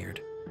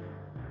sneered.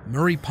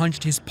 Murray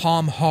punched his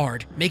palm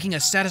hard, making a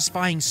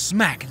satisfying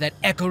smack that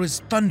echoed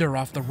as thunder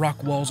off the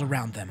rock walls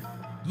around them.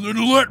 Then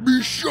let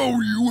me show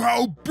you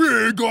how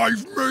big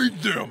I've made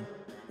them.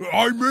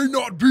 I may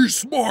not be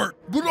smart,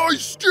 but I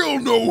still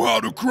know how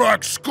to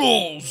crack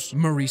skulls,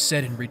 Murray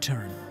said in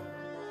return.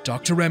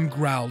 Dr. M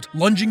growled,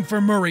 lunging for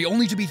Murray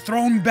only to be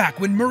thrown back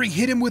when Murray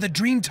hit him with a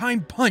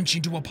Dreamtime punch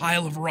into a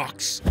pile of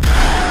rocks.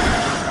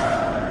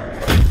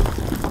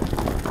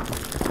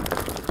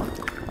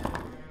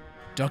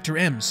 Dr.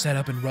 M sat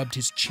up and rubbed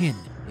his chin,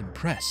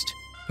 impressed.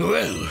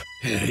 Well,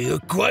 you're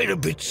quite a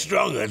bit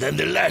stronger than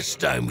the last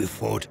time we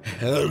fought.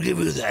 I'll give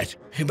you that.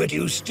 But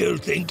you still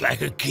think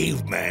like a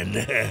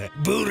caveman.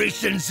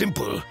 Bullish and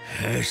simple.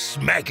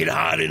 Smack it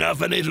hard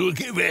enough and it'll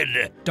give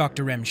in,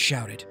 Dr. M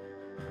shouted.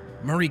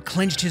 Murray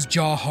clenched his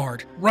jaw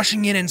hard,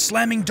 rushing in and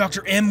slamming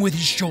Dr. M with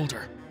his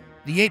shoulder.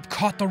 The ape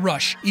caught the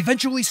rush,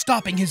 eventually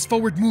stopping his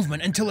forward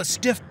movement until a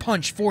stiff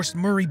punch forced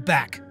Murray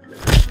back.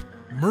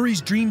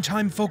 Murray's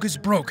Dreamtime focus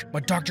broke,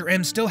 but Dr.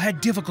 M still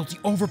had difficulty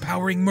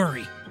overpowering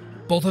Murray.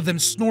 Both of them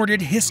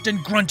snorted, hissed,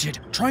 and grunted,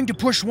 trying to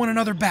push one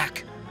another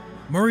back.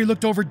 Murray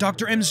looked over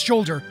Dr. M's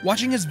shoulder,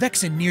 watching as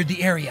Vexen neared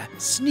the area,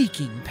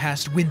 sneaking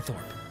past Winthorpe.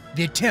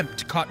 The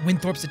attempt caught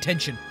Winthorpe's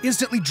attention,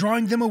 instantly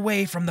drawing them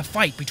away from the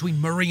fight between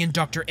Murray and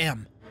Dr.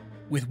 M.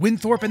 With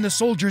Winthorpe and the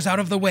soldiers out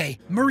of the way,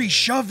 Murray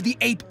shoved the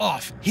ape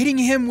off, hitting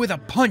him with a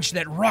punch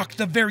that rocked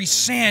the very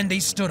sand they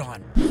stood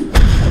on.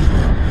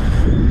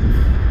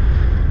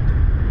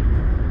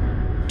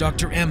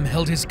 Dr. M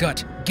held his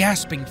gut,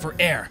 gasping for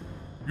air.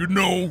 You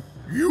know,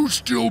 you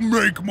still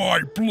make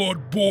my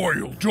blood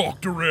boil,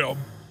 Dr. M,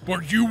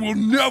 but you will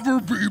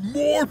never be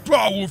more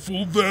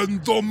powerful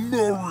than the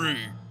Murray.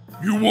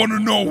 You want to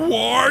know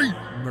why?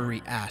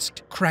 Murray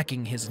asked,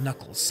 cracking his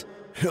knuckles.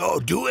 Oh,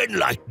 do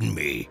enlighten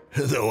me,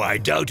 though I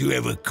doubt you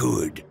ever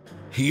could.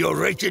 Your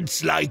wretched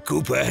Sly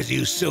Cooper has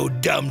you so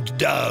dumbed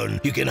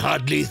down you can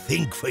hardly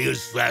think for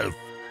yourself.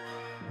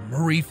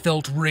 Murray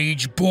felt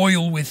rage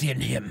boil within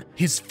him.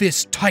 His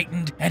fist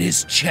tightened and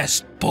his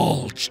chest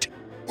bulged.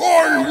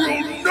 I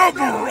will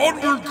never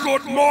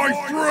undercut my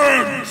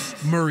friends!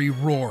 Murray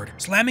roared,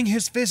 slamming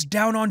his fist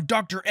down on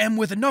Dr. M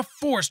with enough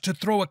force to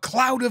throw a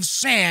cloud of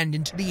sand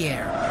into the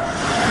air.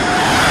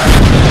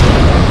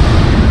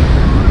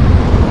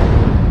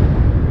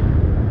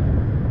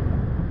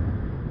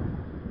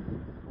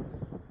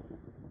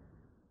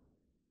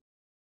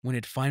 When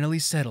it finally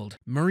settled,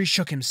 Murray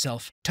shook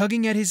himself,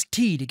 tugging at his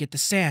tea to get the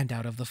sand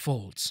out of the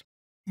folds.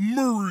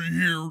 Murray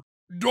here.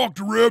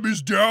 Dr. M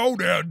is down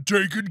and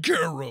taken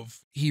care of,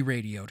 he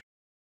radioed.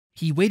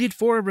 He waited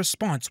for a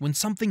response when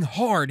something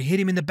hard hit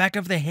him in the back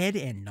of the head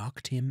and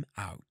knocked him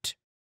out.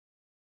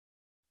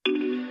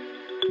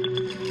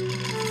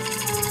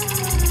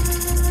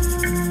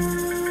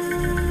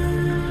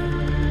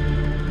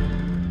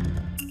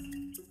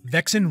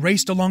 Vexen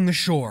raced along the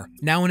shore,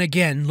 now and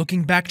again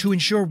looking back to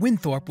ensure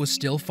Winthorpe was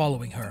still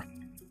following her.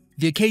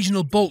 The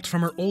occasional bolt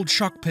from her old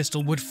shock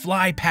pistol would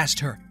fly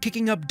past her,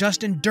 kicking up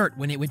dust and dirt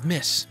when it would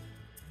miss.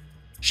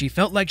 She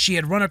felt like she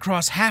had run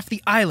across half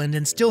the island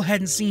and still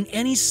hadn't seen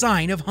any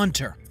sign of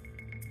Hunter.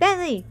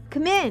 Bentley,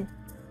 come in.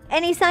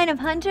 Any sign of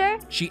Hunter?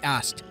 She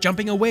asked,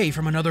 jumping away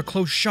from another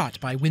close shot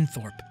by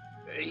Winthorpe.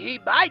 He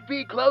might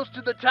be close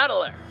to the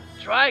tunneler.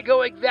 Try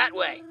going that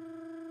way.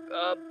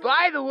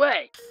 By the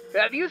way,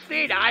 have you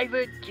seen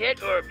Ivan,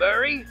 Kit, or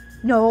Murray?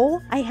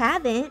 No, I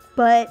haven't,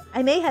 but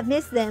I may have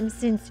missed them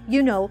since,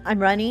 you know, I'm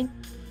running.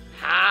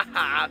 Ha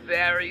ha,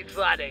 very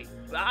funny.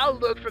 I'll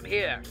look from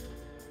here.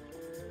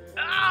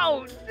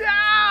 Oh,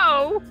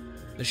 no!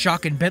 The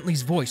shock in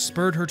Bentley's voice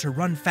spurred her to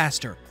run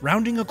faster,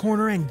 rounding a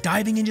corner and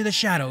diving into the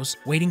shadows,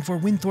 waiting for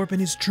Winthorpe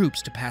and his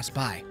troops to pass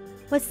by.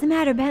 What's the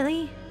matter,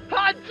 Bentley?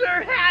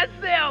 Hunter has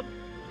them!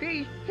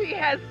 He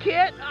has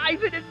Kit,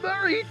 Ivan, and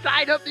Murray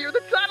tied up near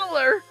the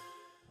tunneler!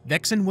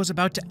 Vexen was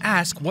about to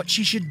ask what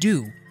she should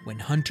do when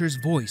Hunter's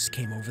voice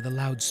came over the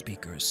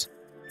loudspeakers.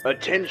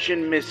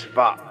 Attention, Miss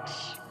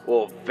Fox,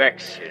 or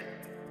Vexen,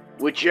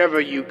 whichever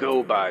you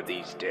go by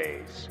these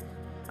days.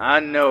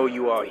 I know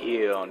you are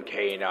here on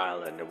Kaine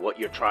Island and what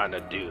you're trying to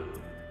do.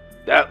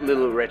 That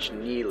little wretch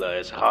Neyla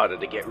is harder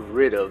to get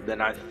rid of than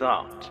I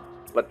thought,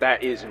 but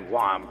that isn't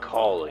why I'm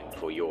calling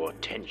for your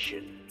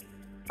attention.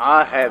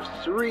 I have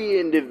 3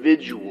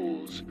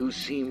 individuals who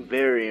seem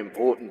very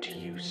important to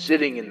you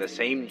sitting in the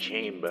same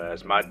chamber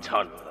as my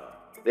tunneler.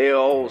 They are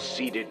all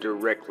seated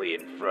directly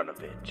in front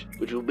of it,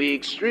 which will be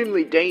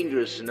extremely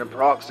dangerous in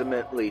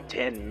approximately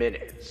 10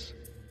 minutes.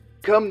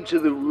 Come to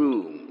the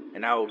room,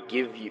 and I will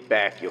give you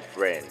back your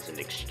friends in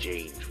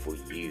exchange for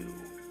you.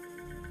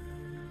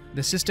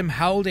 The system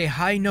howled a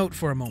high note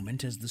for a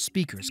moment as the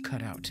speakers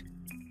cut out.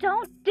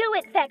 Don't do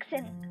it,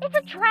 Vexen. It's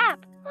a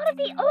trap. One of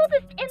the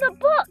oldest in the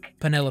book.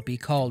 Penelope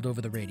called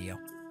over the radio.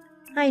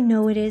 I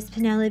know it is,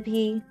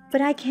 Penelope, but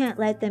I can't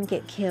let them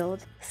get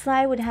killed.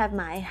 Sly would have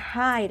my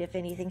hide if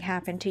anything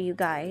happened to you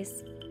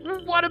guys.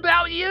 What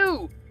about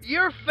you?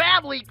 You're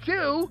family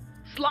too.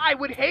 Sly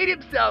would hate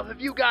himself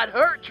if you got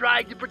hurt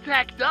trying to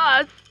protect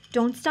us.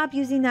 Don't stop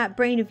using that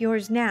brain of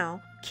yours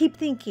now. Keep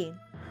thinking.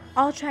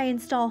 I'll try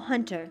and stall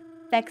Hunter.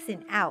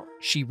 Vexen out.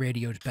 She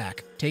radioed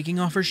back, taking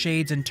off her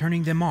shades and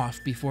turning them off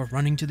before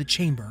running to the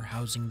chamber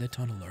housing the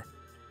tunneler.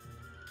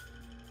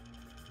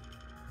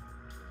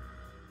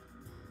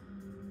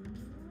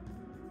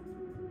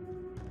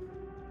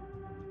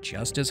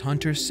 Just as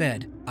Hunter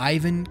said,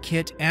 Ivan,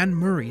 Kit, and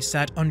Murray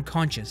sat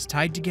unconscious,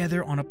 tied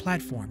together on a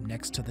platform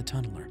next to the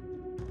tunneler.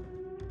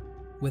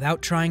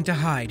 Without trying to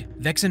hide,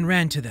 Vexen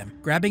ran to them,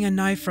 grabbing a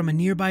knife from a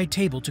nearby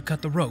table to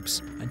cut the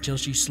ropes, until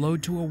she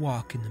slowed to a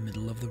walk in the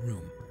middle of the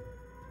room.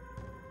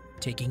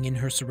 Taking in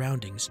her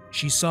surroundings,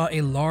 she saw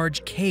a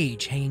large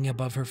cage hanging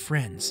above her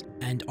friends,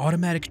 and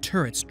automatic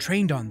turrets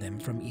trained on them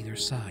from either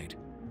side.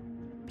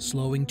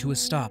 Slowing to a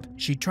stop,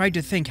 she tried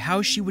to think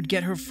how she would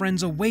get her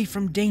friends away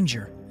from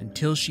danger,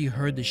 until she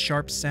heard the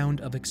sharp sound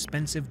of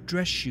expensive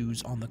dress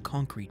shoes on the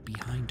concrete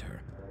behind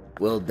her.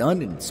 Well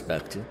done,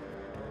 Inspector.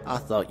 I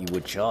thought you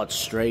would charge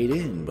straight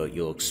in, but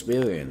your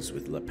experience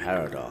with the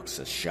Paradox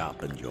has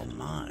sharpened your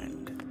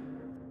mind.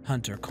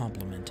 Hunter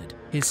complimented,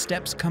 his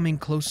steps coming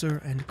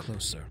closer and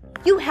closer.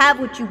 You have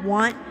what you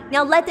want.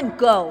 Now let them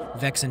go.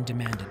 Vexen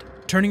demanded,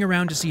 turning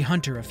around to see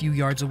Hunter a few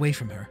yards away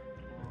from her.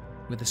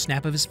 With a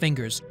snap of his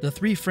fingers, the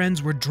three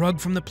friends were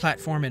dragged from the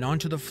platform and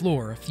onto the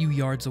floor a few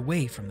yards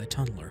away from the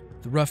tunneler,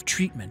 the rough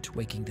treatment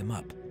waking them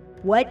up.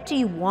 What do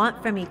you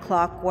want from me,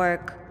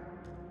 Clockwerk?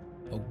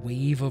 A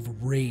wave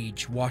of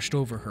rage washed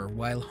over her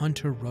while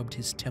Hunter rubbed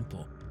his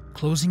temple,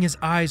 closing his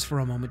eyes for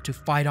a moment to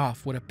fight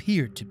off what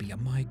appeared to be a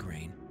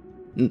migraine.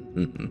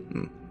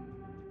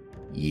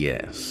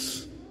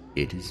 Yes,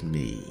 it is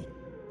me.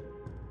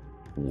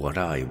 What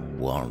I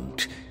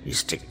want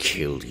is to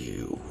kill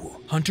you.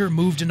 Hunter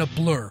moved in a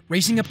blur,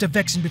 racing up to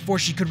Vexen before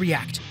she could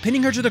react,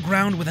 pinning her to the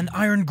ground with an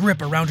iron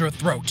grip around her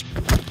throat.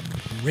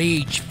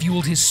 Rage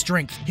fueled his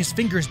strength, his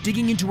fingers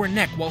digging into her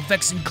neck while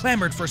Vexen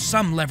clamored for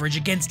some leverage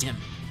against him.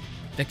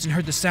 Vexen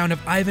heard the sound of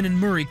Ivan and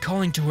Murray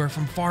calling to her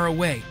from far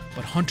away,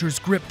 but Hunter's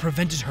grip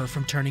prevented her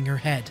from turning her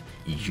head.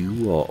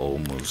 You are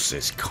almost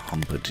as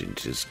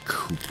competent as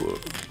Cooper,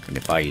 and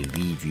if I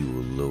leave you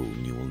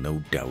alone, you will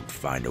no doubt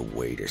find a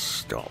way to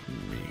stop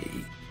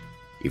me.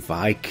 If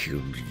I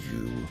killed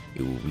you,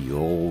 it will be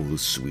all the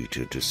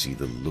sweeter to see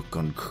the look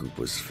on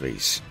Cooper's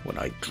face when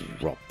I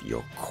drop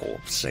your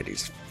corpse at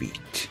his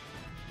feet.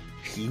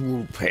 He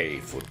will pay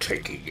for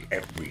taking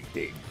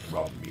everything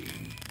from me,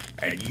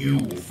 and you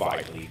will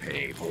finally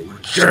pay for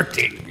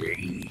rejecting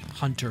me.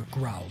 Hunter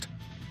growled.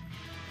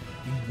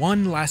 In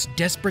one last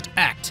desperate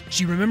act,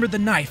 she remembered the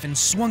knife and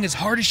swung as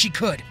hard as she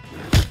could,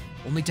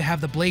 only to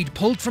have the blade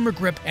pulled from her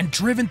grip and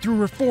driven through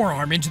her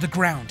forearm into the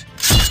ground.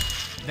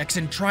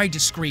 Vexen tried to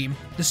scream,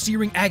 the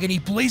searing agony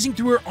blazing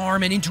through her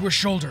arm and into her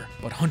shoulder,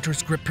 but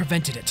Hunter's grip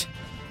prevented it.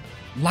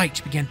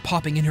 Light began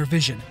popping in her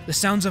vision, the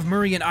sounds of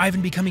Murray and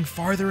Ivan becoming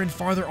farther and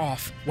farther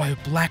off, while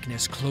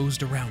blackness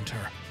closed around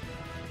her.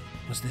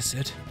 Was this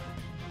it?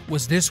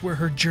 Was this where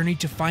her journey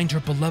to find her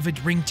beloved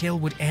ringtail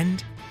would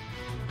end?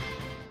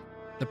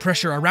 The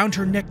pressure around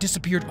her neck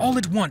disappeared all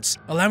at once,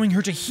 allowing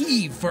her to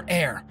heave for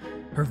air.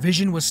 Her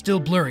vision was still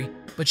blurry,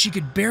 but she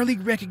could barely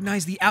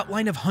recognize the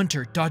outline of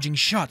Hunter dodging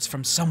shots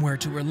from somewhere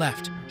to her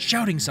left,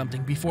 shouting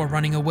something before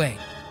running away.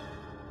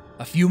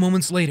 A few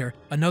moments later,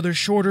 another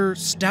shorter,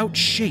 stout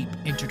shape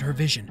entered her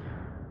vision.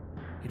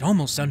 It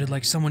almost sounded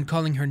like someone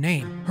calling her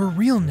name, her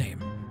real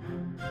name.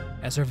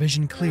 As her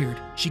vision cleared,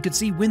 she could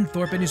see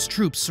Winthorpe and his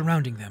troops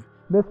surrounding them.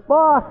 Miss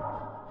Fox,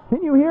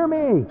 can you hear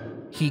me?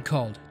 He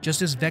called,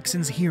 just as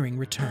Vexen's hearing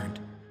returned.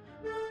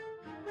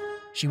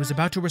 She was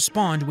about to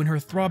respond when her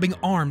throbbing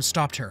arm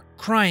stopped her,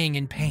 crying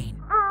in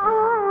pain.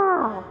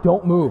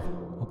 Don't move.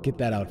 I'll get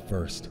that out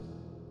first.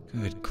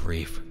 Good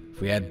grief.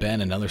 If we had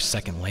been another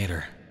second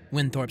later.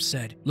 Winthorpe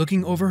said,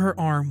 looking over her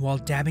arm while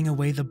dabbing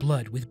away the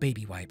blood with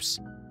baby wipes.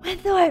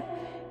 Winthorpe,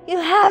 you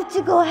have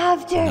to go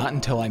after... Not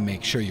until I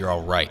make sure you're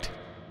all right.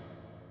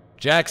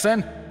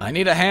 Jackson, I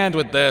need a hand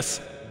with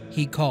this.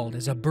 He called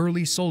as a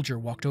burly soldier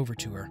walked over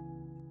to her.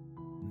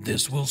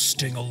 This will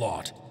sting a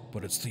lot,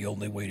 but it's the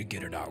only way to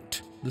get it out,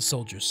 the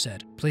soldier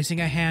said, placing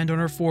a hand on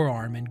her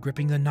forearm and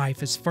gripping the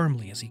knife as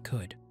firmly as he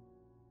could.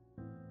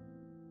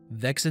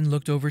 Vexen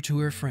looked over to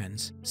her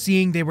friends,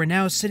 seeing they were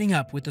now sitting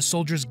up with the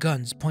soldiers'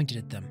 guns pointed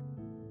at them.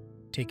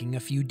 Taking a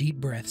few deep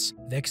breaths,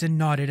 Vexen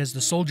nodded as the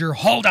soldier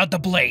hauled out the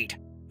blade.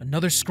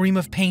 Another scream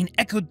of pain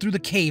echoed through the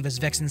cave as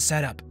Vexen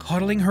sat up,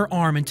 coddling her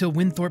arm until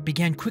Winthorpe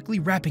began quickly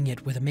wrapping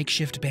it with a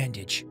makeshift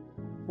bandage.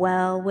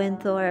 Well,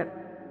 Winthorpe,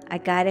 I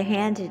gotta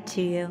hand it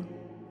to you.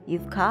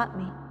 You've caught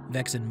me,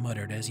 Vexen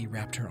muttered as he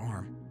wrapped her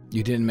arm.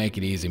 You didn't make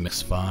it easy,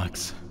 Miss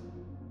Fox.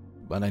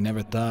 But I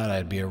never thought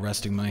I'd be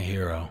arresting my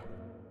hero.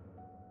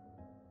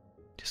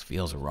 Just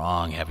feels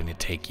wrong having to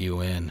take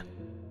you in.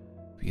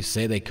 If you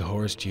say they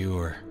coerced you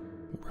or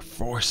were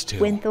forced to...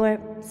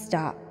 Winthorpe,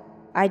 stop.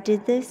 I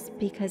did this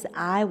because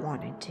I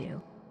wanted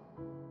to.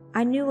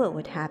 I knew what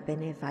would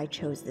happen if I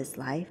chose this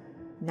life.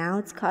 Now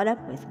it's caught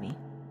up with me.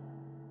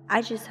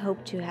 I just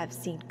hope to have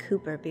seen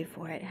Cooper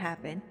before it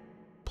happened.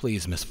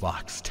 Please, Miss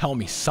Fox, tell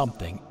me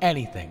something,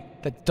 anything,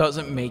 that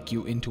doesn't make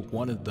you into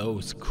one of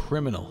those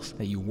criminals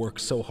that you work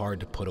so hard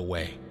to put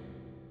away.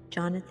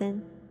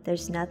 Jonathan,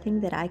 there's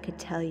nothing that I could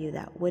tell you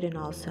that wouldn't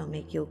also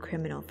make you a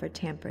criminal for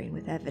tampering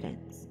with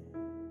evidence.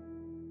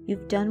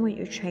 You've done what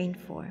you're trained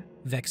for.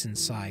 Vexen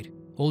sighed,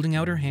 holding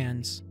out her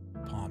hands,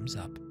 palms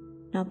up.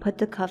 Now put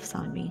the cuffs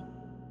on me.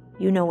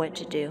 You know what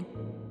to do.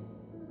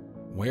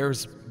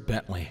 Where's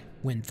Bentley?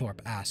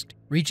 Winthorpe asked,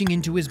 reaching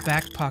into his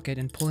back pocket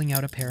and pulling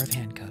out a pair of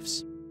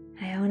handcuffs.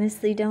 I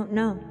honestly don't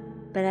know,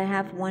 but I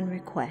have one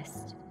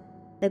request.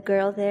 The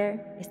girl there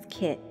is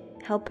Kit.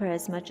 Help her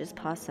as much as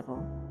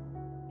possible.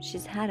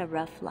 She's had a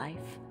rough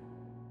life.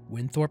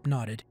 Winthorpe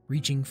nodded,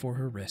 reaching for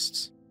her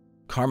wrists.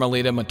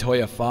 Carmelita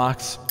Matoya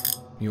Fox,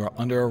 you are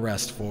under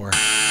arrest for...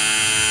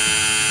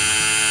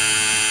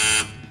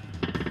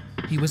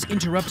 He was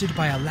interrupted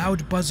by a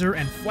loud buzzer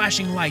and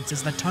flashing lights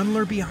as the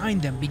tunneler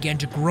behind them began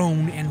to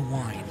groan and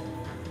whine.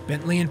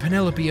 Bentley and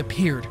Penelope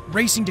appeared,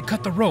 racing to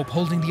cut the rope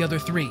holding the other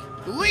three.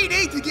 We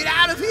need to get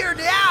out of here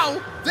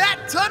now! That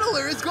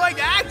tunneler is going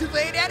to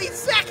activate any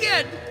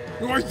second!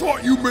 I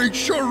thought you made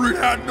sure it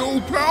had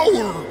no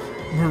power!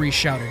 Murray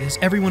shouted as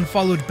everyone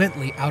followed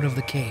Bentley out of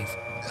the cave.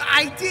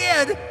 I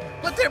did!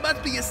 But there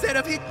must be a set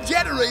of hidden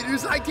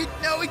generators I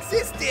didn't know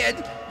existed!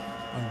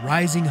 A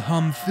rising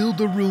hum filled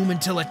the room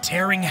until a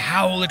tearing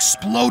howl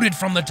exploded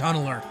from the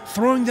tunneler,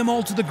 throwing them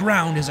all to the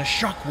ground as a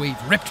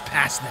shockwave ripped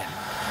past them.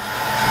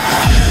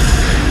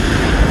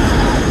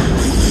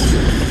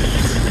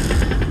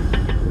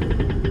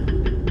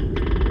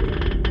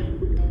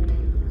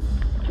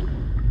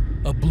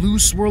 A blue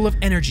swirl of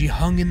energy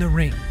hung in the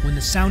ring when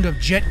the sound of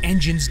jet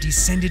engines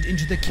descended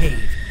into the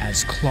cave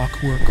as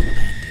Clockwerk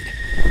landed.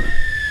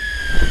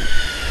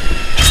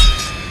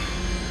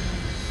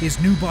 His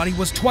new body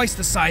was twice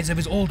the size of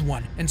his old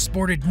one and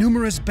sported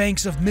numerous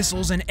banks of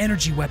missiles and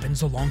energy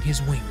weapons along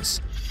his wings.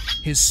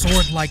 His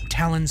sword-like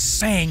talons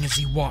sang as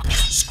he walked,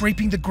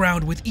 scraping the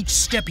ground with each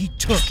step he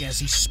took as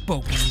he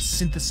spoke in his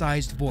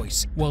synthesized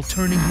voice while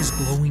turning his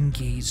glowing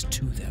gaze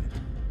to them.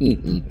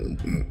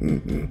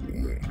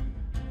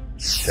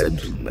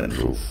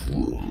 Sentimental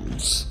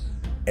fools.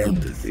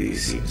 Empathy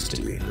seems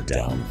to be the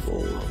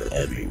downfall of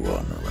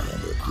everyone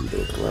around the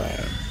Kudo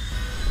clan.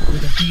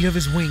 With a beat of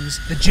his wings,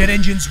 the jet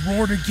engines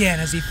roared again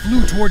as he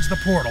flew towards the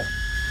portal.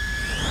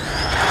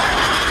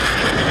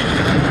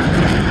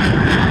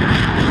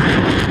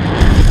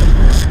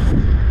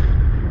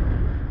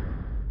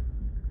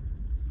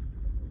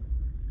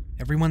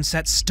 Everyone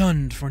sat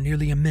stunned for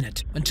nearly a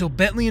minute, until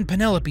Bentley and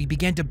Penelope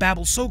began to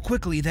babble so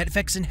quickly that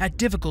Vexen had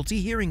difficulty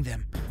hearing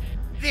them.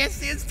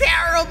 This is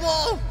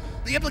terrible!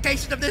 The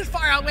implications of this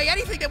far outweigh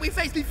anything that we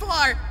faced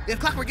before. If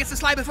Clockwerk gets to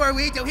slide before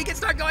we do, he can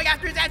start going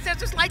after his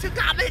ancestors like too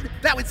common.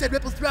 That would send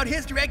ripples throughout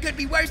history and could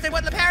be worse than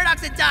what the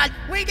Paradox had done.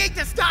 We need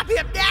to stop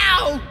him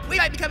now! We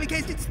might become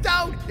encased in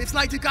stone. If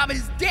Slide Too Common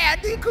is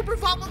dead, the Cooper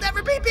Vault will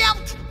never be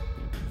built!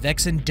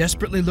 Vexen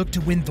desperately looked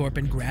to Winthorpe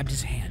and grabbed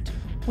his hand.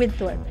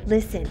 Winthorpe,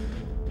 listen.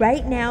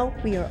 Right now,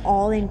 we are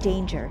all in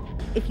danger.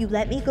 If you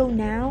let me go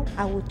now,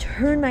 I will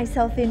turn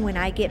myself in when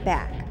I get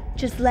back.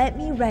 Just let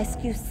me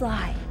rescue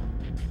Sly.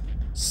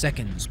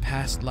 Seconds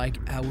passed like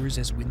hours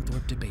as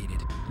Winthorpe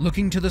debated,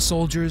 looking to the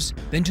soldiers,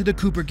 then to the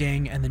Cooper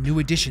gang and the new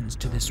additions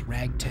to this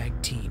ragtag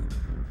team.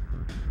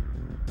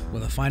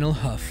 With a final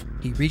huff,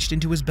 he reached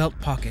into his belt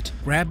pocket,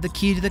 grabbed the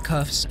key to the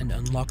cuffs, and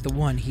unlocked the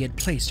one he had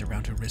placed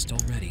around her wrist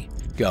already.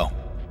 Go.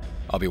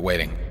 I'll be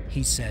waiting,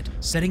 he said,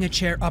 setting a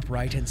chair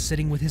upright and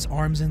sitting with his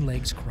arms and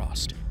legs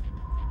crossed.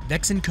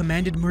 Vexen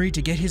commanded Murray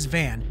to get his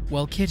van,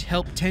 while Kit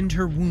helped tend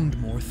her wound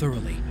more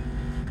thoroughly.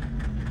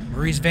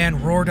 Murray's van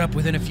roared up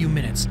within a few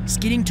minutes,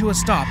 skidding to a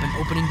stop and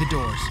opening the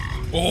doors.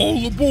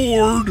 All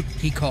aboard!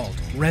 He called,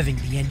 revving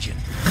the engine.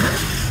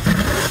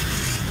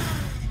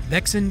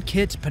 Vexen,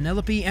 Kit,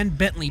 Penelope, and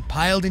Bentley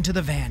piled into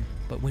the van,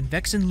 but when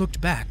Vexen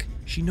looked back,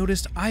 she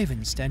noticed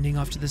Ivan standing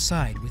off to the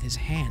side with his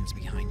hands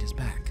behind his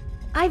back.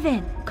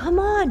 Ivan, come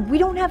on, we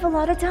don't have a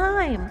lot of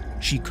time,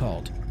 she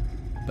called,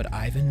 but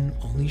Ivan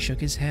only shook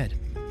his head.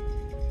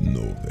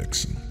 No,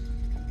 Vexen.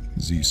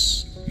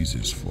 This is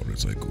as far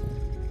as I go.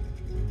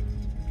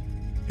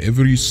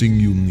 Everything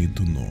you need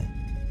to know,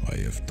 I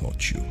have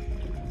taught you.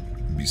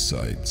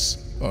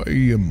 Besides, I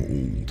am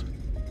old,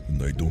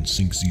 and I don't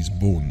think these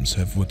bones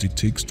have what it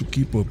takes to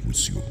keep up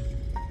with you.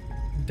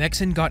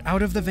 Vexen got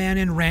out of the van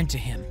and ran to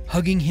him,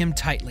 hugging him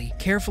tightly,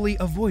 carefully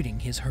avoiding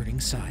his hurting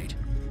side.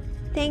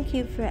 Thank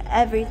you for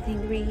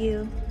everything,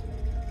 Ryu.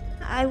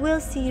 I will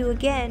see you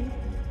again,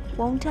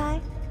 won't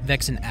I?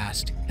 Vexen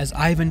asked, as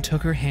Ivan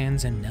took her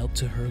hands and knelt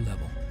to her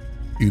level.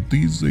 It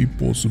is a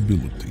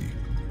possibility.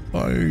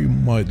 I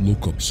might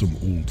look up some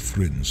old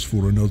friends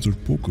for another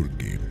poker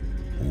game,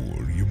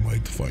 or you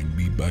might find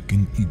me back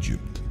in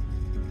Egypt.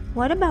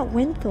 What about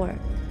Winthorpe?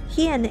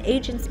 He and the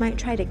agents might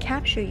try to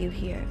capture you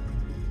here.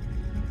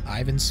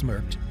 Ivan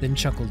smirked, then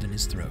chuckled in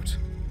his throat.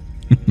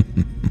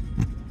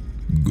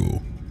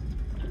 Go.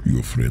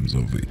 Your friends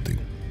are waiting.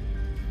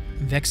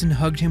 Vexen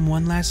hugged him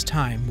one last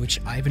time, which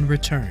Ivan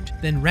returned,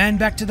 then ran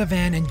back to the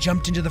van and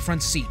jumped into the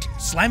front seat,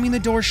 slamming the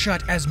door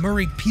shut as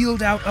Murray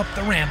peeled out up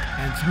the ramp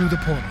and through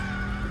the portal.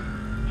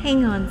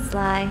 Hang on,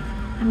 Sly.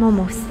 I'm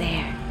almost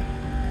there.